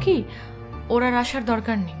দিন বাকি, ওর আর আসার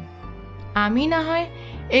দরকার নেই। আমি না হয়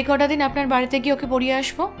এই কটা দিন আপনার বাড়িতে গিয়ে ওকে পড়িয়ে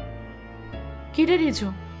আসবো। কি রে রিজু,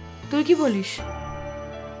 তুই কি বলিস?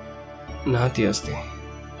 না তিয়াসদি,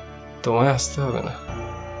 তোমায় আসতে হবে না।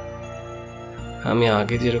 আমি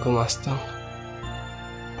আগে যেরকম আসতাম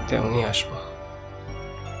তেমনই আসবো।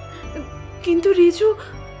 কিন্তু রিজু।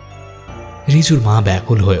 রিজুর মা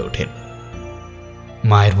ব্যাকুল হয়ে ওঠেন।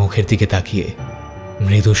 মায়ের মুখের দিকে তাকিয়ে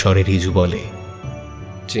মৃদু স্বরে রিজু বলে,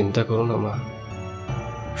 চিন্তা করো না মা,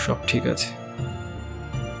 সব ঠিক আছে,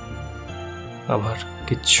 আমার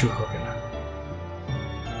কিচ্ছু হবে না।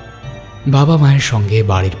 বাবা মায়ের সঙ্গে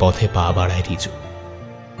বাড়ির পথে পা বাড়ায় রিজু।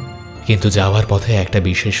 কিন্তু যাওয়ার পথে একটা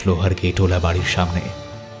বিশেষ লোহার গেটওয়ালা বাড়ির সামনে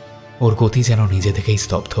ওর গতি যেন নিজে থেকেই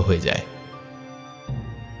স্তব্ধ হয়ে যায়।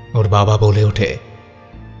 ওর বাবা বলে ওঠে,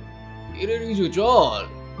 রিজু চল।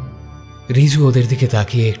 রিজু ওদের দিকে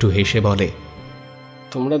তাকিয়ে একটু হেসে বলে,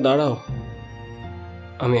 তোমরা দাঁড়াও,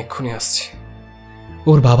 আমি এক্ষুনি আসছি।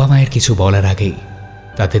 ওর বাবা মায়ের কিছু বলার আগেই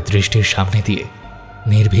তাদের দৃষ্টির সামনে দিয়ে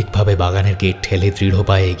নির্ভীকভাবে বাগানের গেট ঠেলে দৃঢ়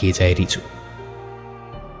পায়ে এগিয়ে যায় রিজু।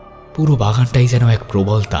 পুরো বাগানটাই যেন এক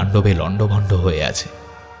প্রবল তাণ্ডবে লণ্ডভণ্ড হয়ে আছে।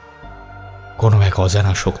 কোনো এক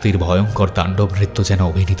অজানা শক্তির ভয়ঙ্কর তাণ্ডব নৃত্য যেন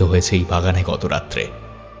অভিনীত হয়েছে এই বাগানে গত রাত্রে।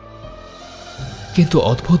 কিন্তু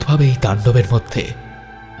অদ্ভুতভাবে এই তাণ্ডবের মধ্যে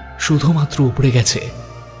শুধুমাত্র উপড়ে গেছে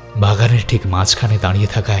বাগানের ঠিক মাঝখানে দাঁড়িয়ে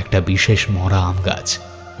থাকা একটা বিশেষ মরা আম গাছ।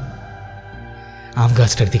 আম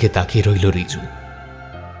গাছটার দিকে তাকিয়ে রইল রিজু।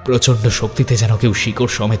 প্রচণ্ড শক্তিতে যেন কেউ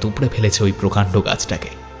শিকড় সমেত উপড়ে ফেলেছে ওই প্রকাণ্ড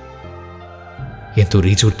গাছটাকে। কিন্তু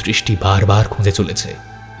রিজুর দৃষ্টি বারবার খুঁজে চলেছে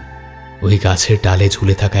ওই গাছের ডালে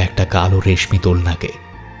ঝুলে থাকা একটা কালো রেশমি দোলনাকে।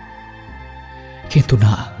 কিন্তু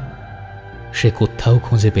না, সে কোথাও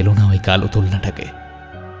খুঁজে পেল না ওই কালো দোলনাটাকে।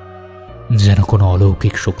 যেন কোনো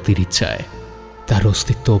অলৌকিক শক্তির ইচ্ছায় তার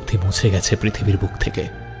অস্তিত্ব অবধি মুছে গেছে পৃথিবীর বুক থেকে।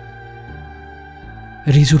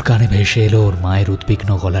 রিজুর কানে ভেসে এলো ওর মায়ের উদ্বিগ্ন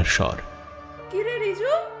গলার স্বর। কিরে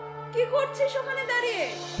রিজু, কি করছিস ওখানে দাঁড়িয়ে?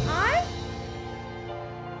 আয়।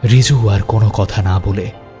 রিজু আর কোনো কথা না বলে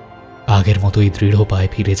আগের মতোই দৃঢ় পায়ে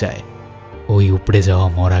ফিরে যায় ওই উপড়ে যাওয়া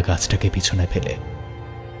মরা গাছটাকে পিছনে ফেলে।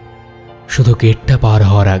 শুধু গেটটা পার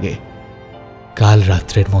হওয়ার আগে কাল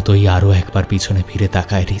রাত্রের মতোই আরো একবার পিছনে ফিরে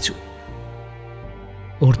তাকায় রিজু।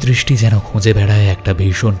 ওর দৃষ্টি যেন খুঁজে বেড়ায় একটা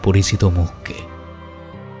ভীষণ পরিচিত মুখকে।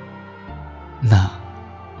 না,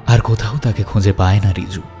 আর কোথাও তাকে খুঁজে পায় না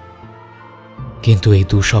রিজু। কিন্তু এই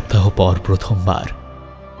 2 সপ্তাহ পর প্রথমবার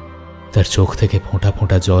তার চোখ থেকে ফোঁটা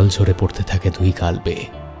ফোঁটা জল ঝরে পড়তে থাকে 2 গাল বেয়ে।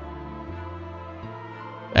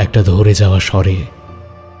 একটা ধরে যাওয়া স্বরে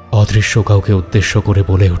অদৃশ্য কাউকে উদ্দেশ্য করে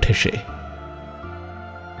বলে ওঠে সে,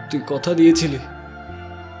 তুই কথা দিয়েছিলি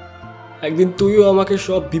একদিন তুইও আমাকে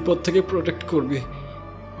সব বিপদ থেকে প্রোটেক্ট করবি।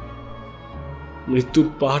 মৃত্যুর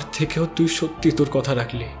পার থেকেও তুই সত্যি তোর কথা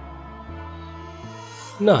রাখলি।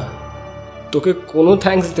 না, তোকে কোনো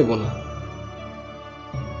থ্যাঙ্কস দেব না,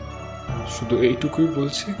 শুধু এইটুকুই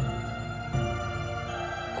বলছি,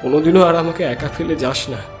 কোনোদিনও আর আমাকে একা ফেলে যাস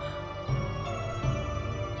না,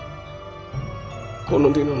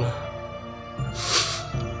 কোনোদিনও না।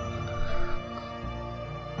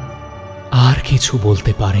 আর কিছু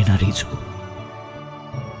বলতে পারে না রিজু।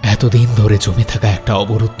 এতদিন ধরে জমে থাকা একটা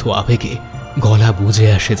অবরুদ্ধ আবেগে গলা বুঝে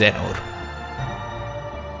আসে যেন ওর।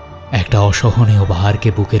 একটা অসহনীয় ভারকে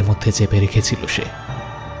বুকের মধ্যে চেপে রেখেছিল সে।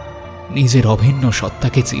 নিজের অভিন্ন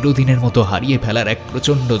সত্তাকে চিরদিনের মতো হারিয়ে ফেলার এক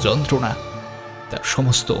প্রচণ্ড যন্ত্রণা তার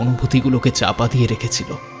সমস্ত অনুভূতিগুলোকে চাপা দিয়ে রেখেছিল।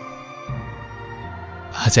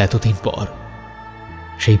 আজ এতদিন পর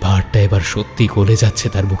সেই ভারটা এবার সত্যি গলে যাচ্ছে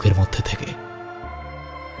তার বুকের মধ্যে থেকে।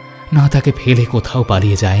 না, তাকে ফেলে কোথাও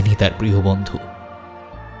পালিয়ে যায়নি তার প্রিয় বন্ধু।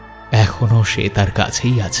 এখনো সে তার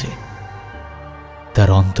কাছেই আছে, তার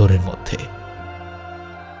অন্তরের মধ্যে।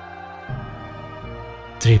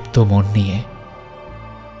 তৃপ্ত মন নিয়ে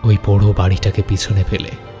ওই বড় বাড়িটাকে পিছনে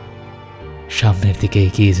ফেলে সামনের দিকে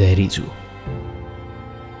এগিয়ে যায় রিজু।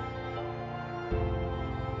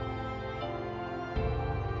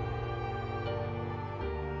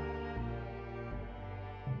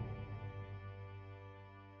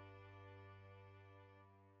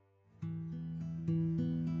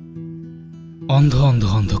 অন্ধ অন্ধ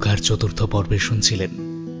অন্ধকার 4র্থ পর্বে শুনছিলেন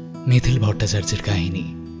মিথিল ভট্টাচার্যের কাহিনী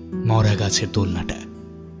মরা গাছের দোলনাটা।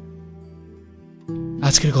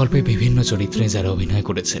 আজকের গল্পে বিভিন্ন চরিত্রে যারা অভিনয়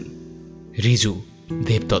করেছেন, রিজু,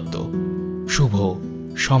 দেবদত্ত, শুভ,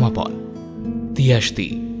 সমাপন, তিয়াসদি,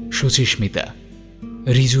 সুচিস্মিতা,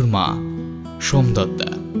 রিজুর মা সোমদত্তা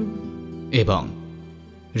এবং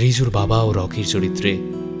রিজুর বাবা ও রকির চরিত্রে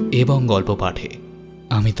এবং গল্প পাঠে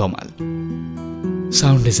আমি তমাল।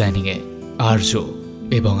 সাউন্ড ডিজাইনিংয়ে আর্য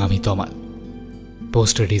এবং আমি তমাল।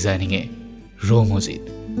 পোস্টার ডিজাইনিংয়ে রৌমজিৎ।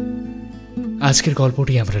 আজকের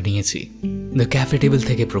গল্পটি আমরা নিয়েছি দ্য ক্যাফে টেবিল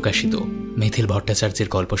থেকে প্রকাশিত মিথিল ভট্টাচার্যের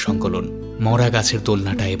গল্প সংকলন মরা গাছের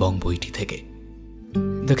দোলনাটা এবং বইটি থেকে।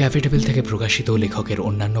 দ্য ক্যাফে টেবিল থেকে প্রকাশিত লেখকের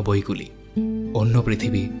অন্যান্য বইগুলি অন্য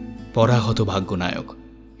পৃথিবী, পরাহত ভাগ্যনায়ক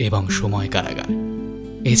এবং সময় কারাগার।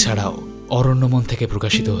 এছাড়াও অরণ্যমন থেকে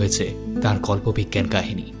প্রকাশিত হয়েছে তার কল্পবিজ্ঞান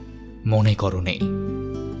কাহিনী মনে করো নেই।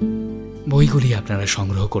 বইগুলি আপনারা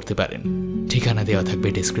সংগ্রহ করতে পারেন, ঠিকানা দেওয়া থাকবে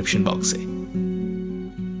ডেসক্রিপশন বক্সে।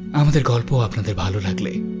 আমাদের গল্প আপনাদের ভালো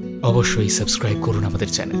লাগলে অবশ্যই সাবস্ক্রাইব করুন আমাদের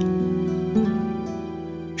চ্যানেল।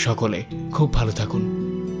 সকলে খুব ভালো থাকুন।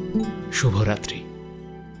 শুভরাত্রি।